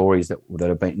these stories that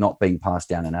are not being passed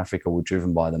down in Africa were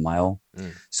driven by the male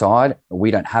side.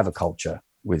 We don't have a culture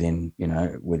within,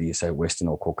 whether you say Western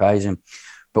or Caucasian.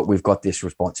 But we've got this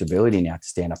responsibility now to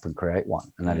stand up and create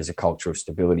one. And that is a culture of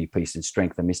stability, peace, and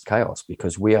strength amidst chaos,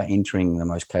 because we are entering the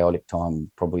most chaotic time we'll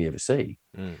probably ever see.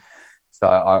 So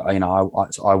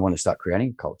I want to start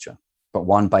creating a culture, but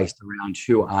one based around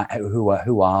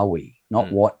who are we,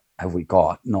 not what have we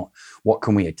got, not what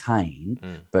can we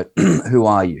attain, but who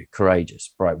are you?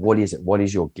 Courageous, right? What is it? What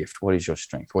is your gift? What is your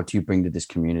strength? What do you bring to this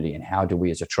community? And how do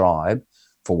we as a tribe,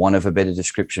 for want of a better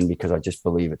description, because I just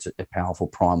believe it's a powerful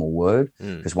primal word,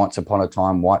 because once upon a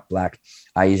time, white, black,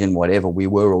 Asian, whatever, we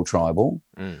were all tribal.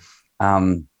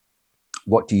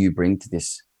 What do you bring to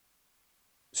this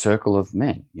circle of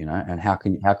men, and how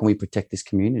can we protect this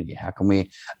community? How can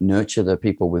we nurture the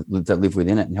people that live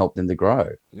within it and help them to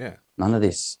grow? Yeah. None of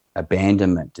this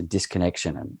abandonment and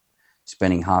disconnection and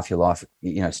spending half your life,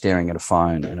 staring at a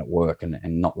phone and at work and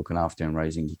not looking after and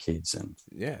raising your kids. And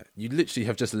yeah, you literally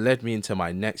have just led me into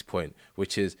my next point,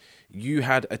 which is you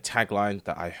had a tagline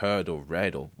that I heard or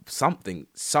read or something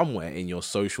somewhere in your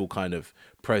social kind of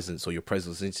presence or your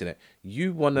presence on the internet.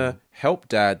 You want to help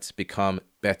dads become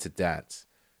better dads.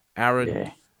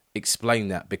 Aaron, explain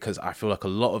that, because I feel like a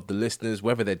lot of the listeners,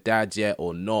 whether they're dads yet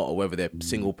or not, or whether they're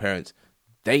single parents,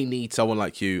 they need someone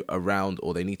like you around,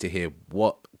 or they need to hear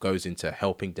what goes into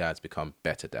helping dads become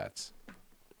better dads.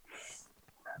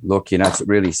 Look, it's a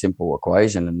really simple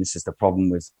equation, and this is the problem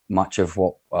with much of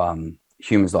what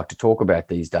humans like to talk about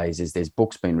these days. Is there's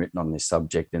books being written on this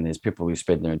subject, and there's people who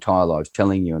spend their entire lives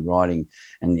telling you and writing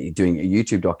and doing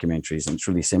YouTube documentaries, and it's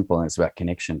really simple, and it's about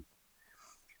connection.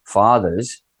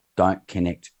 Fathers don't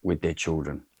connect with their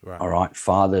children. Right. All right.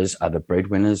 Fathers are the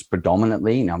breadwinners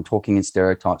predominantly. Now I'm talking in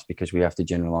stereotypes because we have to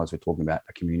generalize. We're talking about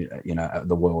a community,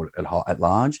 the world at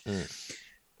large.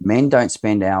 Men don't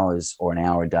spend hours or an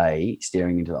hour a day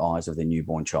staring into the eyes of their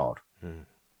newborn child.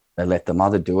 They let the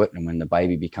mother do it. And when the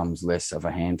baby becomes less of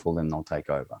a handful, then they'll take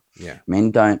over. Yeah.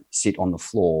 Men don't sit on the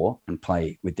floor and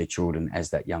play with their children as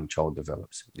that young child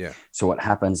develops. Yeah. So what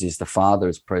happens is the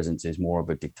father's presence is more of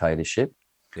a dictatorship.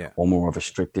 Yeah. Or more of a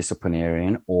strict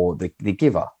disciplinarian, or the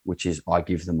giver, which is I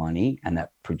give the money and that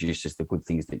produces the good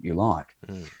things that you like.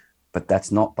 But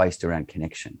that's not based around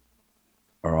connection.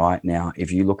 All right. Now,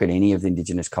 if you look at any of the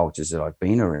indigenous cultures that I've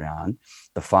been around,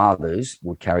 the fathers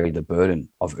would carry the burden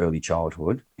of early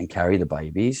childhood and carry the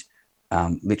babies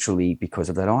literally because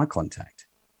of that eye contact.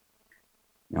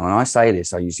 Now, when I say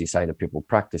this, I usually say to people,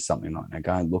 practice something like that.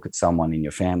 Go and look at someone in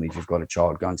your family. If you've got a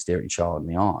child, go and stare at your child in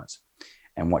the eyes.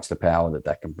 And watch the power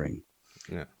that can bring.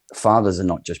 Yeah. Fathers are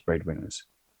not just breadwinners.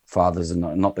 Fathers are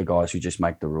not the guys who just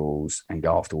make the rules and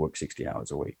go off to work 60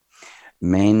 hours a week.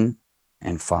 Men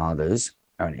and fathers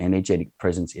are an energetic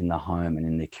presence in the home and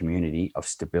in the community of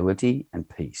stability and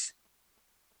peace.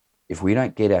 If we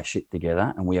don't get our shit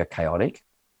together and we are chaotic,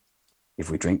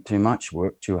 if we drink too much,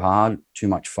 work too hard, too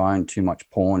much phone, too much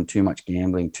porn, too much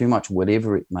gambling, too much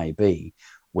whatever it may be,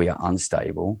 we are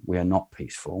unstable, we are not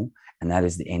peaceful, and that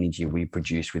is the energy we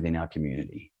produce within our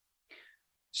community.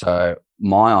 So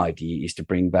my idea is to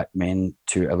bring back men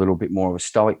to a little bit more of a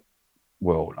stoic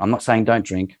world. I'm not saying don't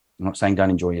drink. I'm not saying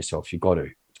don't enjoy yourself. You've got to.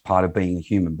 It's part of being a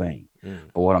human being.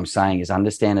 But what I'm saying is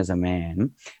understand as a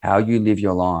man, how you live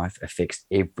your life affects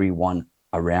everyone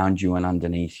around you and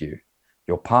underneath you.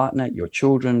 Your partner, your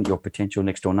children, your potential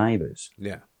next door neighbors.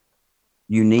 Yeah.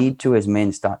 You need to, as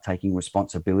men, start taking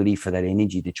responsibility for that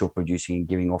energy that you're producing and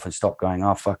giving off, and stop going,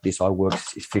 oh, fuck this, I work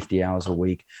 50 hours a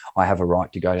week. I have a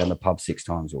right to go down the pub 6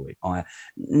 times a week.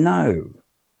 No.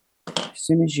 As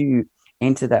soon as you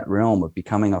enter that realm of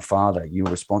becoming a father, you're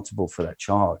responsible for that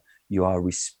child. You are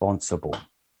responsible.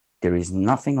 There is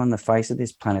nothing on the face of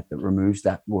this planet that removes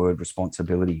that word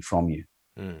responsibility from you.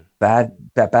 Bad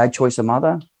choice of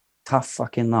mother, tough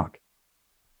fucking luck.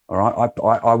 All right,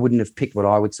 I wouldn't have picked what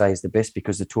I would say is the best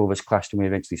because the two of us clashed and we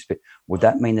eventually split. Would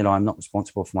that mean that I'm not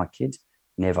responsible for my kids?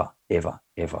 Never, ever,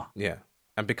 ever. Yeah,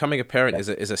 and becoming a parent is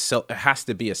it has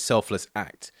to be a selfless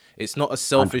act. It's not a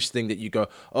selfish thing that you go,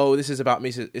 oh, this is about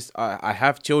me. I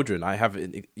have children. I have,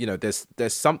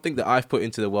 there's something that I've put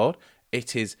into the world.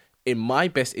 It is in my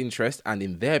best interest and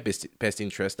in their best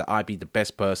interest that I be the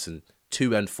best person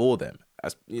to and for them.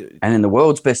 And in the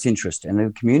world's best interest and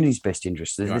the community's best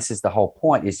interest. Right. This is the whole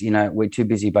point is, we're too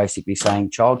busy basically saying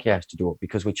childcare has to do it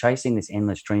because we're chasing this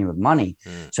endless stream of money.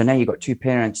 So now you've got 2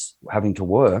 parents having to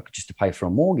work just to pay for a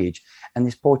mortgage, and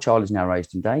this poor child is now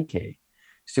raised in daycare.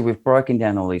 So we've broken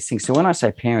down all these things. So when I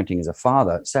say parenting as a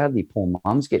father, sadly, poor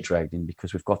mums get dragged in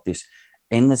because we've got this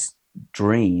endless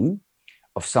dream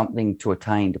of something to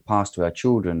attain, to pass to our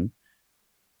children,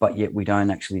 but yet we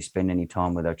don't actually spend any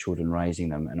time with our children raising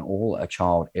them. And all a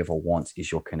child ever wants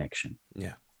is your connection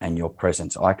and your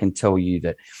presence. I can tell you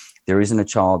that There isn't a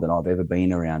child that I've ever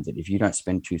been around that if you don't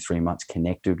spend 2-3 months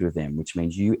connected with them, which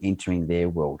means you entering their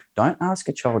world, don't ask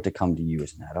a child to come to you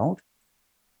as an adult.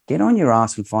 Get on your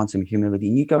ass and find some humility,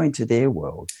 and you go into their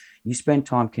world. You spend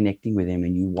time connecting with them,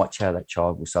 and you watch how that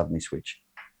child will suddenly switch.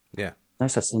 Yeah. No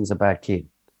such thing as a bad kid.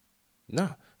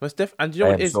 No, most definitely. And you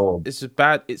know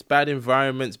what? It's bad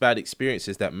environments, bad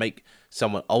experiences that make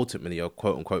someone ultimately a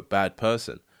quote unquote bad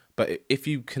person. But if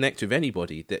you connect with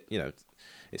anybody, that, you know,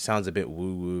 it sounds a bit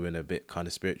woo woo and a bit kind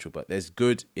of spiritual, but there's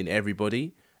good in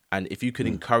everybody. And if you could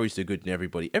encourage the good in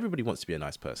everybody wants to be a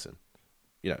nice person.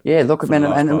 You know. Yeah, look, man,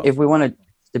 and if we want to,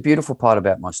 the beautiful part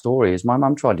about my story is my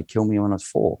mum tried to kill me when I was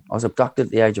 4. I was abducted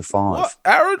at the age of 5. What,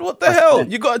 Aaron? What the hell?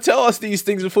 You got to tell us these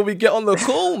things before we get on the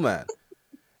call, man.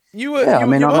 My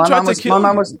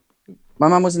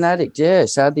mum was an addict. Yeah,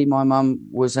 sadly, my mum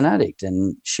was an addict,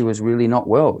 and she was really not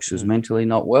well. She was mentally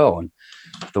not well, and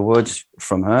the words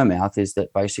from her mouth is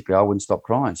that basically I wouldn't stop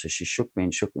crying. So she shook me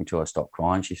till I stopped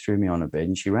crying. She threw me on a bed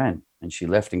and she ran, and she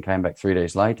left and came back 3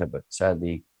 days later. But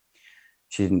sadly,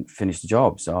 she didn't finish the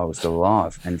job, so I was still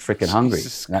alive and freaking hungry.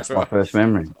 That's my first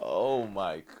memory. Oh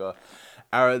my God,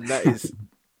 Aaron, that is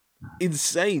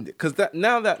insane. Because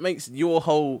that makes your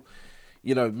whole,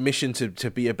 you know, mission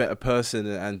to be a better person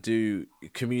and do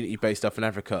community-based stuff in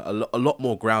Africa a lot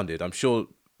more grounded. I'm sure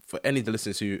for any of the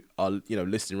listeners who are, you know,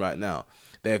 listening right now,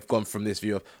 they've gone from this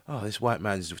view of, oh, this white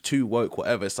man's too woke,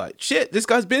 whatever. It's like, shit, this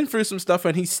guy's been through some stuff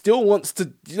and he still wants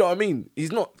to, you know what I mean?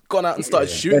 He's not gone out and started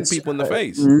shooting people in the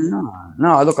face.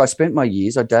 No, look, I spent my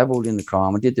years, I dabbled in the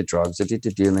crime, I did the drugs, I did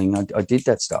the dealing, I did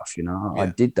that stuff, you know, I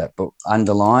did that. But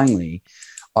underlyingly,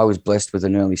 I was blessed with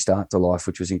an early start to life,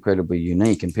 which was incredibly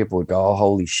unique. And people would go, oh,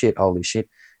 holy shit.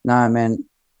 No, man,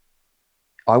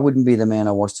 I wouldn't be the man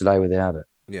I was today without it.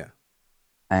 Yeah.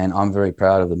 And I'm very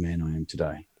proud of the man I am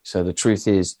today. So the truth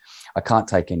is, I can't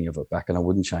take any of it back, and I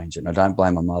wouldn't change it. And I don't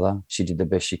blame my mother. She did the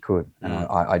best she could. And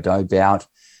I don't doubt,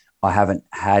 I haven't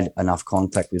had enough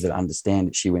contact with her to understand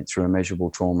that she went through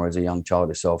immeasurable trauma as a young child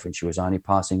herself, and she was only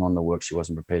passing on the work she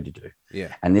wasn't prepared to do.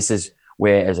 Yeah. And this is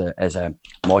where, as a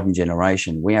modern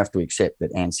generation, we have to accept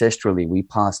that ancestrally we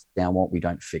pass down what we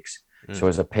don't fix. So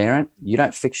as a parent, you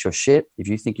don't fix your shit. If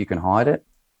you think you can hide it,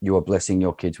 you are blessing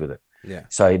your kids with it. Yeah.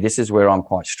 So this is where I'm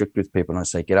quite strict with people, and I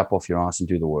say, get up off your ass and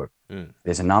do the work.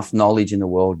 There's enough knowledge in the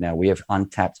world now. We have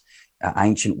untapped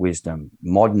ancient wisdom,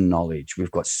 modern knowledge. We've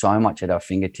got so much at our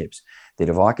fingertips that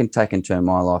if I can take and turn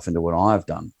my life into what I've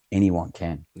done, anyone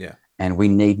can. Yeah. And we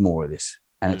need more of this.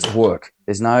 And it's work.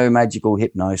 There's no magical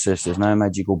hypnosis. There's no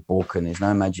magical book, and there's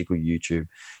no magical YouTube.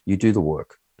 You do the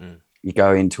work. You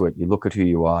go into it. You look at who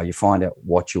you are. You find out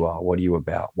what you are. What are you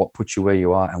about? What puts you where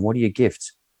you are? And what are your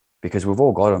gifts? Because we've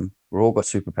all got them. We've all got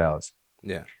superpowers.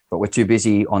 Yeah. But we're too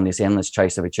busy on this endless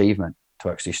chase of achievement to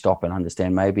actually stop and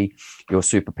understand maybe your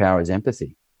superpower is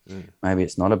empathy. Maybe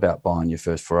it's not about buying your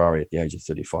first Ferrari at the age of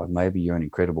 35. Maybe you're an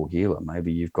incredible healer.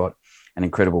 Maybe you've got an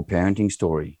incredible parenting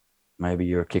story. Maybe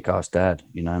you're a kick-ass dad.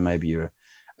 You know, maybe you're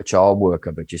a child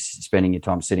worker, but just spending your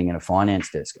time sitting in a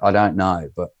finance desk. I don't know,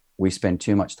 but we spend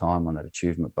too much time on that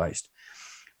achievement-based.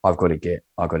 I've got to get.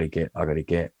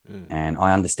 And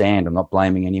I understand. I'm not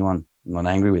blaming anyone. I'm not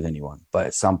angry with anyone. But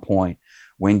at some point,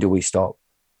 when do we stop?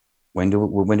 When do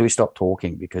we stop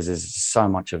talking? Because there's so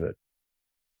much of it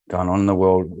going on in the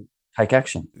world. Take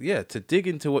action. Yeah, to dig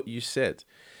into what you said,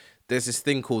 there's this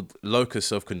thing called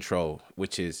locus of control,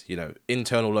 which is, you know,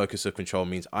 internal locus of control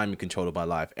means I'm in control of my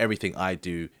life. Everything I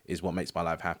do is what makes my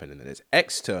life happen. And then there's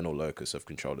external locus of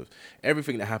control of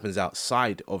everything that happens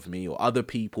outside of me or other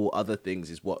people, other things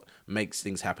is what makes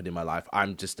things happen in my life.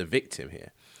 I'm just a victim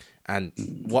here. And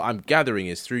what I'm gathering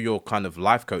is through your kind of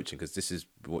life coaching, because this is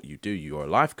what you do, you're a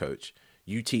life coach,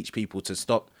 you teach people to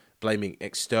stop blaming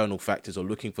external factors or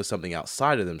looking for something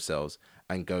outside of themselves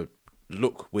and go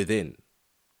look within.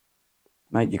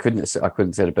 Mate, I couldn't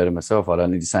have said it better myself. I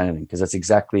don't need to say anything because that's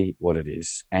exactly what it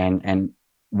is. And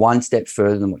one step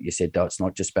further than what you said, though, it's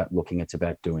not just about looking, it's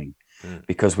about doing.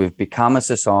 Because we've become a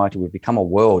society, we've become a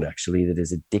world actually that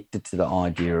is addicted to the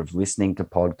idea of listening to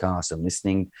podcasts and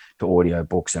listening to audio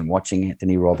books and watching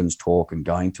Anthony Robbins talk and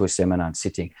going to a seminar and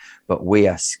sitting. But we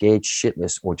are scared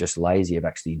shitless or just lazy of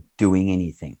actually doing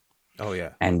anything. Oh,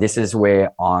 yeah. And this is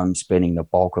where I'm spending the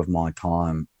bulk of my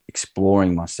time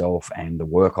exploring myself and the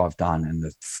work I've done and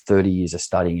the 30 years of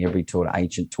studying every tool,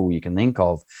 ancient tool you can think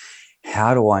of.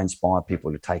 How do I inspire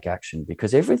people to take action?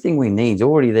 Because everything we need is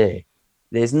already there.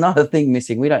 There's not a thing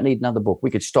missing. We don't need another book.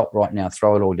 We could stop right now,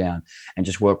 throw it all down and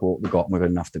just work what we've got. And we've got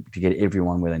enough to get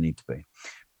everyone where they need to be.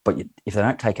 But if they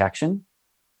don't take action,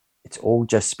 it's all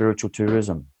just spiritual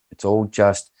tourism. It's all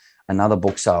just another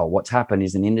book sale. What's happened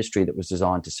is an industry that was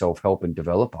designed to self-help and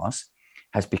develop us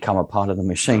has become a part of the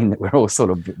machine that we're all sort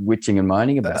of witching and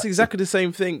moaning about. That's exactly the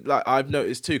same thing like I've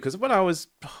noticed too, because when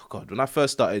I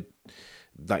first started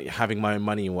like having my own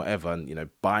money and whatever, and, you know,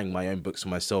 buying my own books for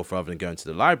myself rather than going to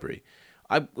the library,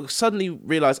 I suddenly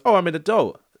realized, I'm an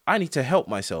adult. I need to help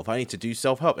myself. I need to do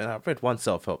self-help. And I've read one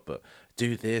self-help book.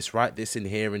 Do this, write this in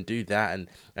here and do that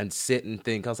and sit and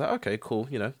think. I was like, okay, cool.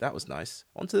 You know, that was nice.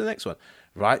 On to the next one.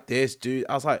 Write this, do...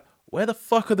 I was like, where the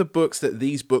fuck are the books that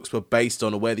these books were based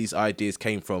on, or where these ideas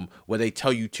came from, where they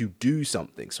tell you to do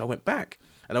something? So I went back.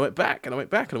 And I went back and I went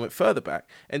back and I went further back.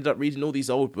 Ended up reading all these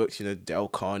old books, you know, Dale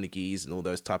Carnegie's and all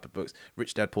those type of books.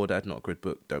 Rich Dad, Poor Dad, not a good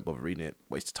book. Don't bother reading it.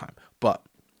 Waste of time. But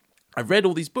I read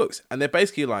all these books and they're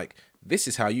basically like, this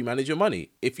is how you manage your money.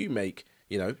 If you make,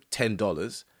 you know,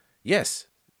 $10, yes,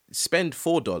 spend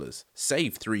 $4,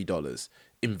 save $3,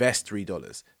 invest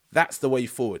 $3. That's the way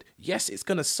forward. Yes, it's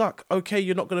going to suck. Okay,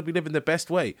 you're not going to be living the best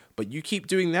way, but you keep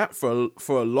doing that for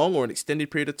a long or an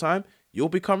extended period of time, you'll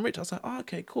become rich. I was like,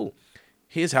 okay, cool.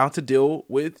 Here's how to deal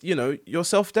with, you know, your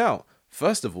self-doubt.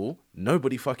 First of all,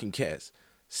 nobody fucking cares.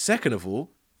 Second of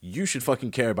all, you should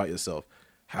fucking care about yourself.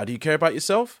 How do you care about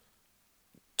yourself?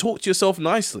 Talk to yourself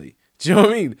nicely. Do you know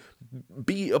what I mean?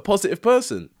 Be a positive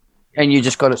person. And you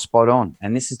just got it spot on.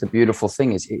 And this is the beautiful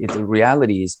thing is the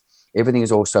reality is everything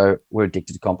is also, we're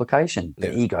addicted to complication.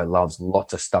 The ego loves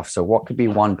lots of stuff. So what could be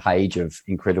one page of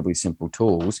incredibly simple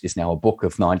tools is now a book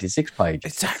of 96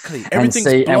 pages. Exactly.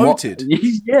 Everything's bloated.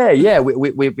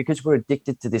 We because we're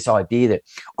addicted to this idea that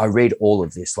I read all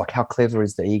of this. Like, how clever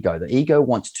is the ego? The ego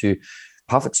wants to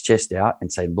puff its chest out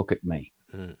and say, look at me.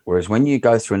 Whereas when you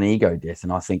go through an ego death,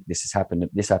 and I think this happened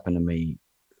to me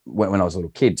when I was a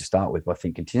little kid to start with, but I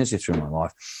think continuously through my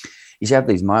life, is you have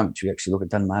these moments where you actually look, it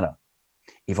doesn't matter.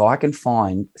 If I can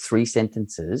find 3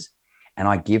 sentences and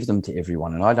I give them to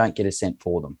everyone and I don't get a cent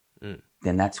for them,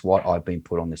 then that's what I've been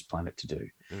put on this planet to do.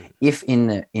 If in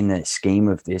the scheme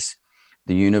of this,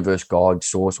 the universe, God,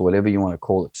 source, or whatever you want to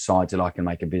call it, decides that I can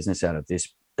make a business out of this,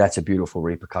 that's a beautiful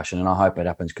repercussion. And I hope it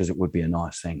happens because it would be a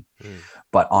nice thing.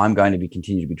 But I'm going to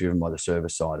continue to be driven by the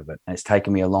service side of it. And it's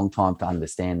taken me a long time to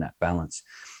understand that balance.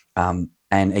 And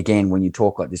again, when you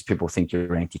talk like this, people think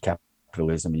you're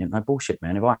anti-capitalism. You know, no bullshit,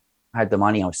 man. If I had the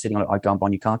money, I was sitting on it, I'd go and buy a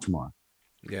new car tomorrow.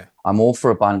 Yeah. I'm all for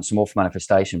abundance, I'm all for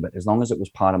manifestation, but as long as it was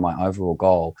part of my overall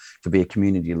goal to be a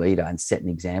community leader and set an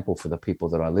example for the people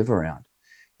that I live around,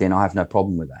 then I have no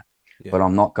problem with that. Yeah. But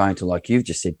I'm not going to, like you've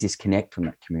just said, disconnect from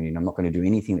that community. And I'm not going to do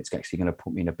anything that's actually going to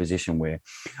put me in a position where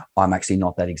I'm actually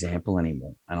not that example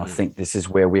anymore. And I think this is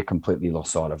where we're completely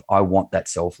lost sight of. I want that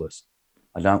selfless.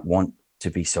 I don't want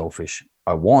to be selfish.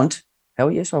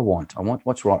 Hell yes, I want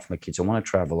what's right for my kids. I want to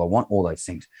travel. I want all those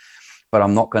things. But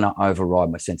I'm not going to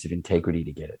override my sense of integrity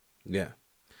to get it. Yeah.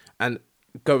 And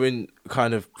going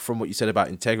kind of from what you said about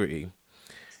integrity,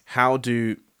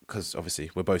 because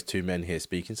obviously we're both 2 men here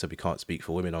speaking, so we can't speak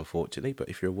for women, unfortunately. But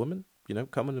if you're a woman, you know,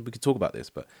 come on and we can talk about this.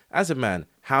 But as a man,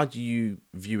 how do you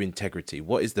view integrity?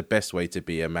 What is the best way to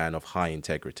be a man of high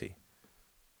integrity?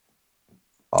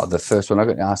 Oh, the first one I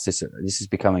got asked this is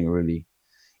becoming really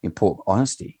important.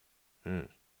 Honesty.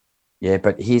 Yeah,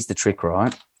 but here's the trick,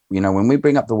 right? You know, when we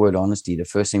bring up the word honesty, the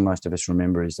first thing most of us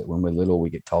remember is that when we're little, we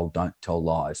get told, don't tell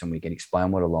lies, and we get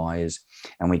explained what a lie is,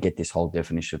 and we get this whole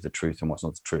definition of the truth and what's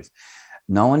not the truth.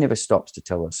 No one ever stops to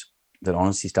tell us that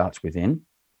honesty starts within.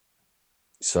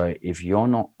 So if you're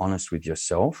not honest with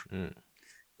yourself, then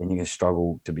you're going to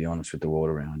struggle to be honest with the world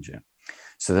around you.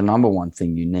 So the number one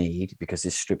thing you need, because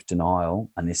this strips denial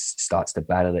and this starts to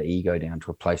batter the ego down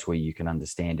to a place where you can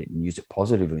understand it and use it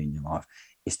positively in your life,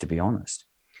 is to be honest.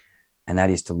 And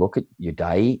that is to look at your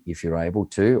day, if you're able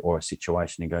to, or a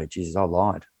situation and go, Jesus, I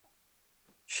lied.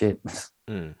 Shit.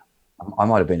 I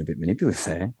might have been a bit manipulative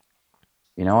there.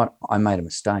 You know what? I made a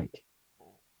mistake.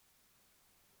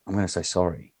 I'm going to say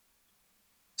sorry.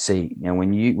 See, you know,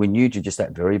 when you do just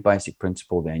that very basic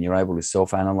principle there and you're able to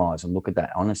self-analyze and look at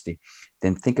that honesty,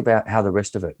 then think about how the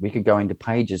rest of it, we could go into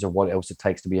pages of what else it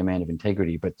takes to be a man of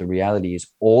integrity, but the reality is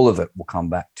all of it will come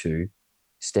back to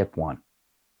step 1.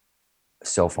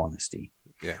 Self-honesty.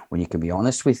 Yeah. When you can be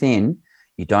honest within,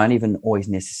 you don't even always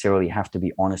necessarily have to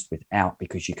be honest without,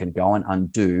 because you can go and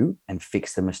undo and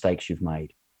fix the mistakes you've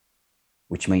made,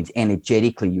 which means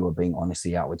energetically you are being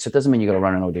honestly outward. So it doesn't mean you got to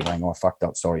run an all day going, oh, I fucked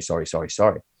up. Sorry.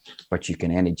 But you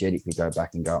can energetically go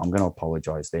back and go, I'm going to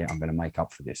apologize there. I'm going to make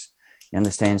up for this. You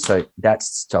understand? So that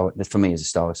for me is a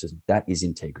stoicism. That is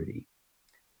integrity.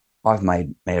 I've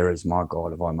made errors. My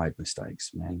God, have I made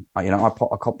mistakes, man? I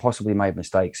possibly made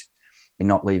mistakes in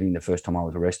not leaving the first time I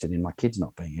was arrested, in my kids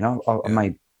not being, I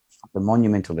made the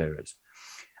monumental errors,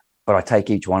 but I take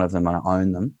each one of them and I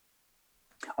own them.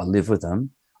 I live with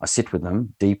them. I sit with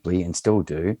them deeply and still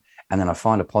do. and then I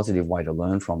find a positive way to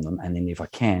learn from them. And then if I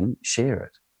can, share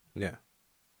it. Yeah.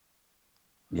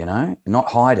 You know,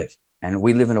 not hide it. And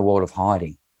we live in a world of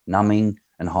hiding, numbing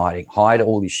and hiding. Hide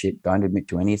all this shit. Don't admit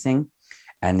to anything.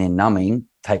 And then numbing,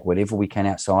 take whatever we can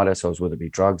outside ourselves, whether it be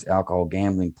drugs, alcohol,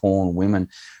 gambling, porn, women,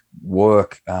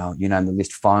 work, you know, the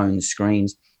list, phones,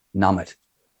 screens, numb it.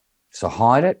 So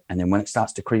hide it. And then when it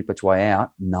starts to creep its way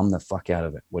out, numb the fuck out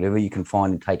of it. Whatever you can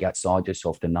find and take outside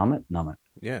yourself to numb it, numb it.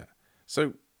 Yeah.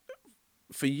 So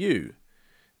for you,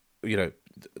 you know,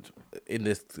 in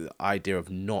this idea of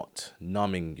not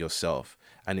numbing yourself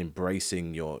and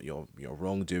embracing your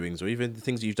wrongdoings or even the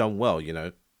things you've done well, you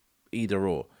know, either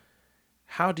or,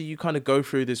 how do you kind of go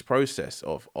through this process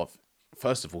of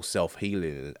first of all,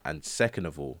 self-healing, and second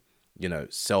of all, you know,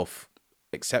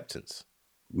 self-acceptance?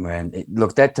 Man,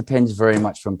 look, that depends very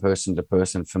much from person to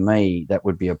person. For me, that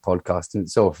would be a podcast in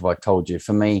itself if I told you.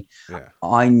 For me,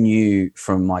 I knew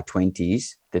from my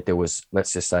 20s that there was,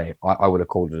 let's just say, I would have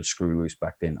called it a screw loose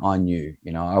back then. I knew,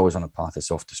 you know, I was on a path of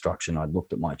self-destruction. I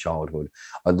looked at my childhood.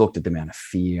 I looked at the amount of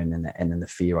fear, and then the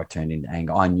fear I turned into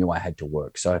anger. I knew I had to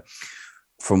work. So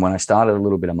from when I started a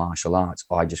little bit of martial arts,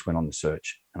 I just went on the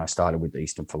search, and I started with the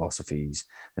Eastern philosophies.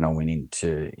 Then I went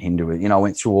into Hindu, you know, I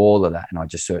went through all of that, and I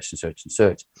just searched and searched and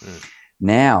searched.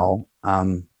 Now,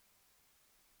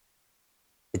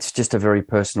 it's just a very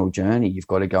personal journey. You've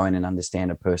got to go in and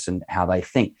understand a person, how they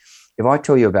think. If I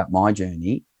tell you about my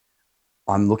journey,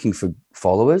 I'm looking for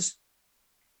followers,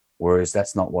 whereas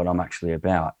that's not what I'm actually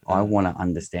about. I want to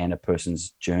understand a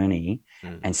person's journey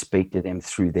and speak to them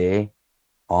through their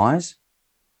eyes.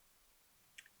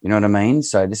 You know what I mean?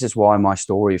 So this is why my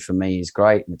story for me is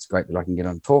great, and it's great that I can get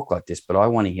on and talk like this, but I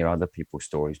want to hear other people's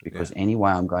stories, because any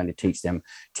way I'm going to teach them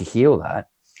to heal that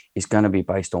is going to be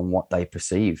based on what they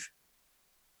perceive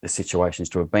the situations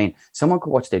to have been. Someone could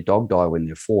watch their dog die when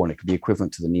they're 4, and it could be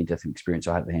equivalent to the near-death experience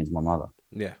I had at the hands of my mother.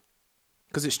 Yeah.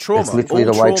 Because it's trauma. It's literally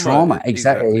all the way trauma.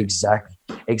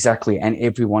 Exactly. And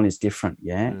everyone is different.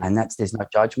 Yeah. And there's no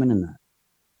judgment in that.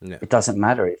 Yeah. It doesn't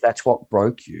matter. If that's what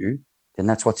broke you, then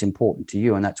that's what's important to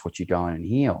you, and that's what you go in and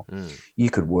heal. You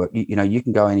could work, you know, you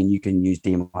can go in and you can use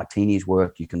Demartini's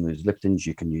work, you can use Lipton's,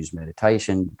 you can use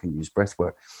meditation, you can use breath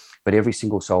work, but every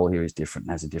single soul here is different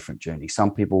and has a different journey.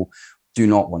 Some people do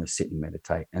not want to sit and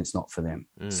meditate, and it's not for them.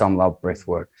 Some love breath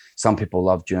work. Some people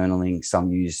love journaling.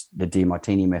 Some use the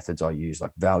Demartini methods I use,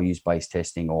 like values-based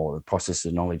testing or the process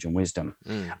of knowledge and wisdom.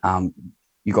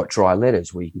 You got dry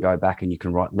letters, where you can go back and you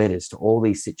can write letters to all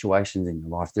these situations in your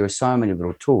life. There are so many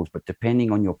little tools, but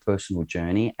depending on your personal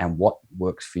journey and what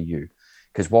works for you,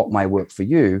 because what may work for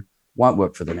you won't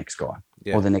work for the next guy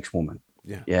or the next woman.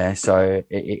 Yeah. So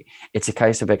it's a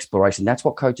case of exploration. That's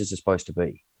what coaches are supposed to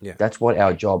be. That's what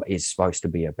our job is supposed to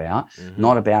be about.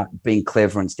 Not about being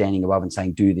clever and standing above and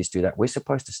saying, do this, do that. We're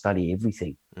supposed to study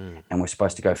everything. And we're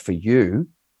supposed to go, for you,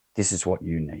 this is what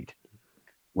you need.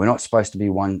 We're not supposed to be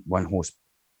one horse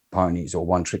ponies or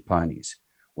one trick ponies.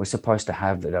 We're supposed to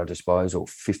have at our disposal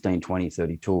 15, 20,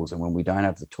 30 tools. And when we don't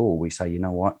have the tool, we say, you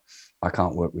know what? I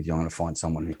can't work with you. I'm going to find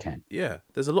someone who can. Yeah.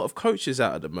 There's a lot of coaches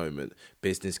out at the moment.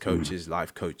 Business coaches,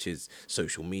 life coaches,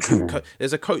 social media.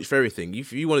 There's a coach for everything.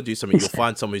 If you want to do something, you'll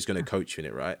find someone who's going to coach you in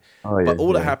it, right? But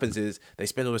all that happens is they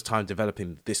spend all this time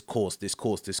developing this course.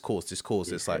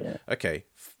 It's like, okay,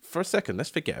 for a second, let's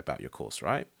forget about your course,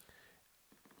 right?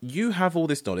 You have all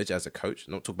this knowledge as a coach.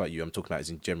 I'm not talking about you. I'm talking about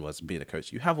as in general as being a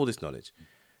coach. You have all this knowledge.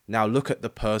 Now look at the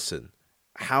person.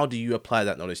 How do you apply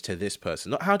that knowledge to this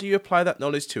person? Not how do you apply that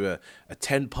knowledge to a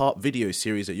 10-part video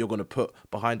series that you're going to put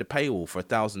behind a paywall for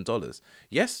 $1,000.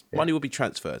 Yes, money will be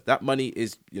transferred. That money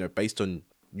is, you know, based on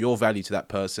your value to that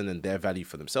person and their value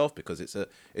for themselves, because it's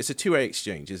a two-way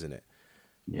exchange, isn't it?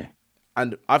 Yeah.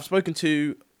 And I've spoken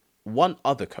to one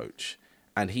other coach,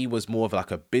 and he was more of like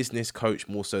a business coach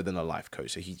more so than a life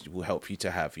coach. So he will help you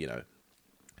to have, you know,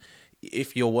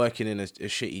 if you're working in a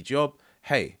shitty job,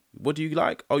 hey, what do you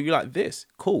like? Oh, you like this?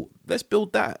 Cool. Let's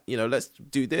build that. You know, let's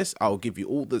do this. I'll give you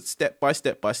all the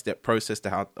step-by-step process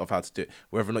of how to do it.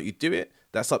 Whether or not you do it,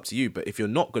 that's up to you. But if you're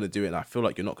not going to do it, and I feel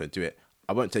like you're not going to do it,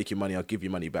 I won't take your money. I'll give you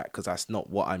money back, because that's not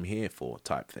what I'm here for,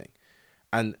 type thing.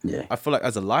 And I feel like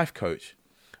as a life coach,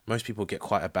 most people get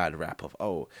quite a bad rap of,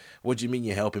 oh, what do you mean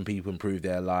you're helping people improve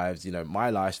their lives? You know,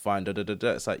 my life's fine.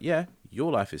 It's like, yeah,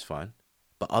 your life is fine,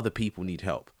 but other people need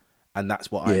help. And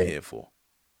that's what I'm here for.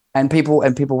 And people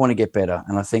want to get better.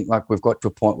 And I think, like, we've got to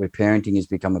a point where parenting has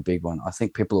become a big one. I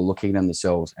think people are looking at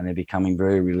themselves and they're becoming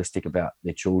very realistic about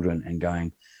their children and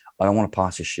going, I don't want to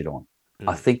pass this shit on.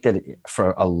 I think that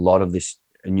for a lot of this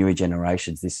newer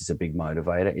generations, this is a big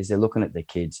motivator, is they're looking at their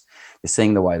kids, they're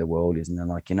seeing the way the world is, and they're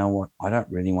like, you know what? I don't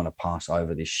really want to pass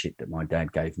over this shit that my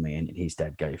dad gave me and his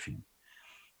dad gave him.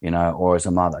 or as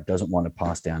a mother, doesn't want to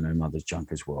pass down her mother's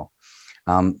junk as well.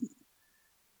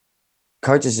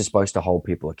 Coaches are supposed to hold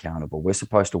people accountable. We're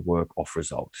supposed to work off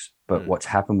results. But what's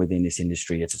happened within this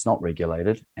industry is it's not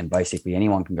regulated. And basically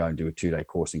anyone can go and do a 2-day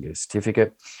course and get a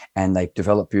certificate. And they've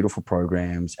developed beautiful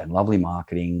programs and lovely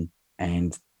marketing.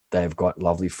 And they've got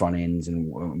lovely front ends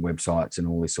and websites and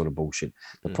all this sort of bullshit.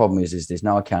 The problem is there's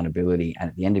no accountability. And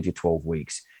at the end of your 12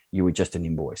 weeks, you were just an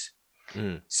invoice.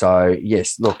 So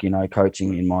yes, look,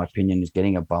 coaching, in my opinion, is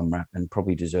getting a bum rap and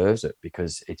probably deserves it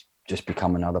because it's just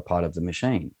become another part of the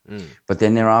machine. But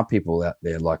then there are people out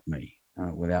there like me,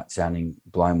 without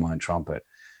blowing my own trumpet,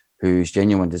 whose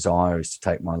genuine desire is to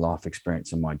take my life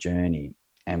experience and my journey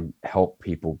and help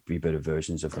people be better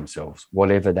versions of themselves,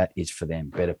 whatever that is for them.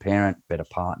 Better parent, better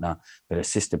partner, better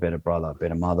sister, better brother,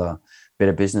 better mother,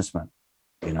 better businessman,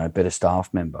 better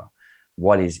staff member.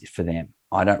 What is it for them?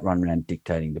 I don't run around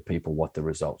dictating to people what the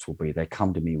results will be. They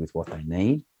come to me with what they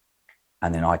need,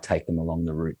 and then I take them along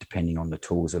the route depending on the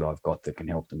tools that I've got that can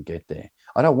help them get there.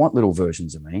 I don't want little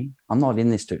versions of me. I'm not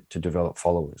in this to develop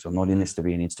followers. I'm not in this to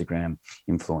be an Instagram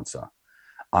influencer.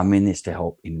 I'm in this to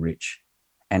help enrich.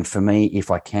 And for me,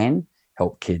 if I can,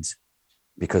 help kids,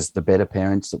 because the better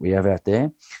parents that we have out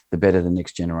there, the better the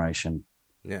next generation.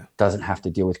 Doesn't have to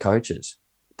deal with coaches.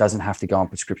 Doesn't have to go on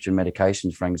prescription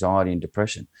medications for anxiety and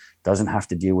depression. Doesn't have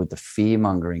to deal with the fear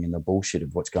mongering and the bullshit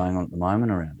of what's going on at the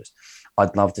moment around us.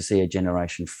 I'd love to see a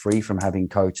generation free from having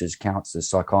coaches, counselors,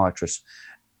 psychiatrists.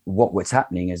 What's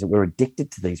happening is that we're addicted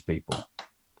to these people.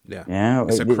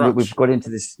 It's a crutch. We've got into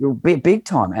this big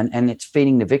time, and it's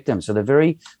feeding the victim. So the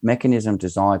very mechanism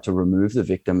designed to remove the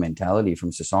victim mentality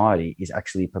from society is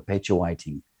actually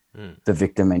perpetuating the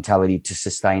victim mentality to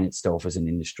sustain itself as an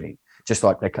industry. Just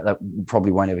like they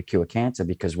probably won't ever cure cancer,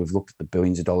 because we've looked at the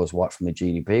billions of dollars wiped from the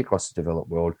GDP across the developed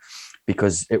world,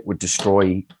 because it would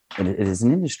destroy it as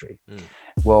an industry.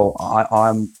 Well,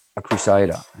 I'm a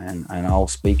crusader, and I'll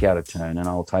speak out of turn, and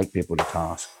I'll take people to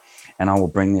task, and I will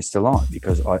bring this to light,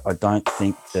 because I don't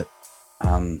think that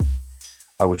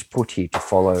I was put here to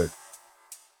follow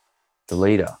the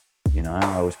leader.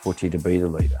 I was put here to be the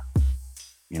leader.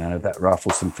 If that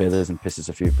ruffles some feathers and pisses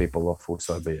a few people off, well,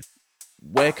 so be it.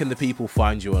 Where can the people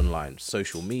find you online?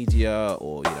 Social media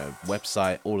or,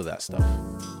 website, all of that stuff?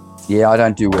 Yeah, I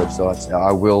don't do websites.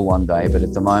 I will one day, but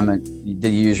at the moment, the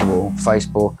usual: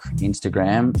 Facebook,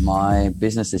 Instagram. My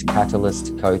business is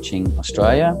Catalyst Coaching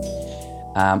Australia.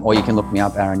 Or you can look me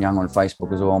up, Aaron Young, on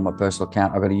Facebook as well, on my personal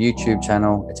account. I've got a YouTube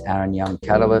channel. It's Aaron Young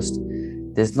Catalyst.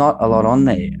 There's not a lot on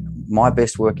there. My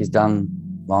best work is done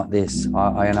like this.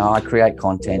 I create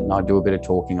content and I do a bit of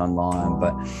talking online,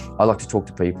 but I like to talk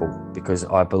to people because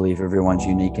I believe everyone's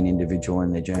unique and individual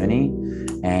in their journey,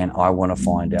 and I want to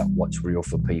find out what's real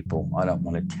for people. I don't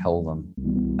want to tell them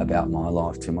about my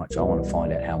life too much. I want to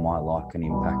find out how my life can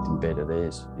impact and better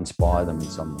theirs, inspire them in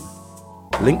some way.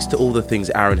 Links to all the things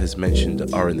Aaron has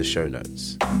mentioned are in the show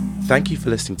notes. Thank you for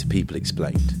listening to People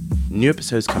Explained. New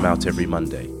episodes come out every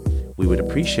Monday. We would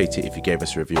appreciate it if you gave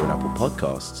us a review on Apple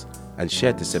Podcasts and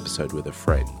shared this episode with a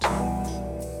friend.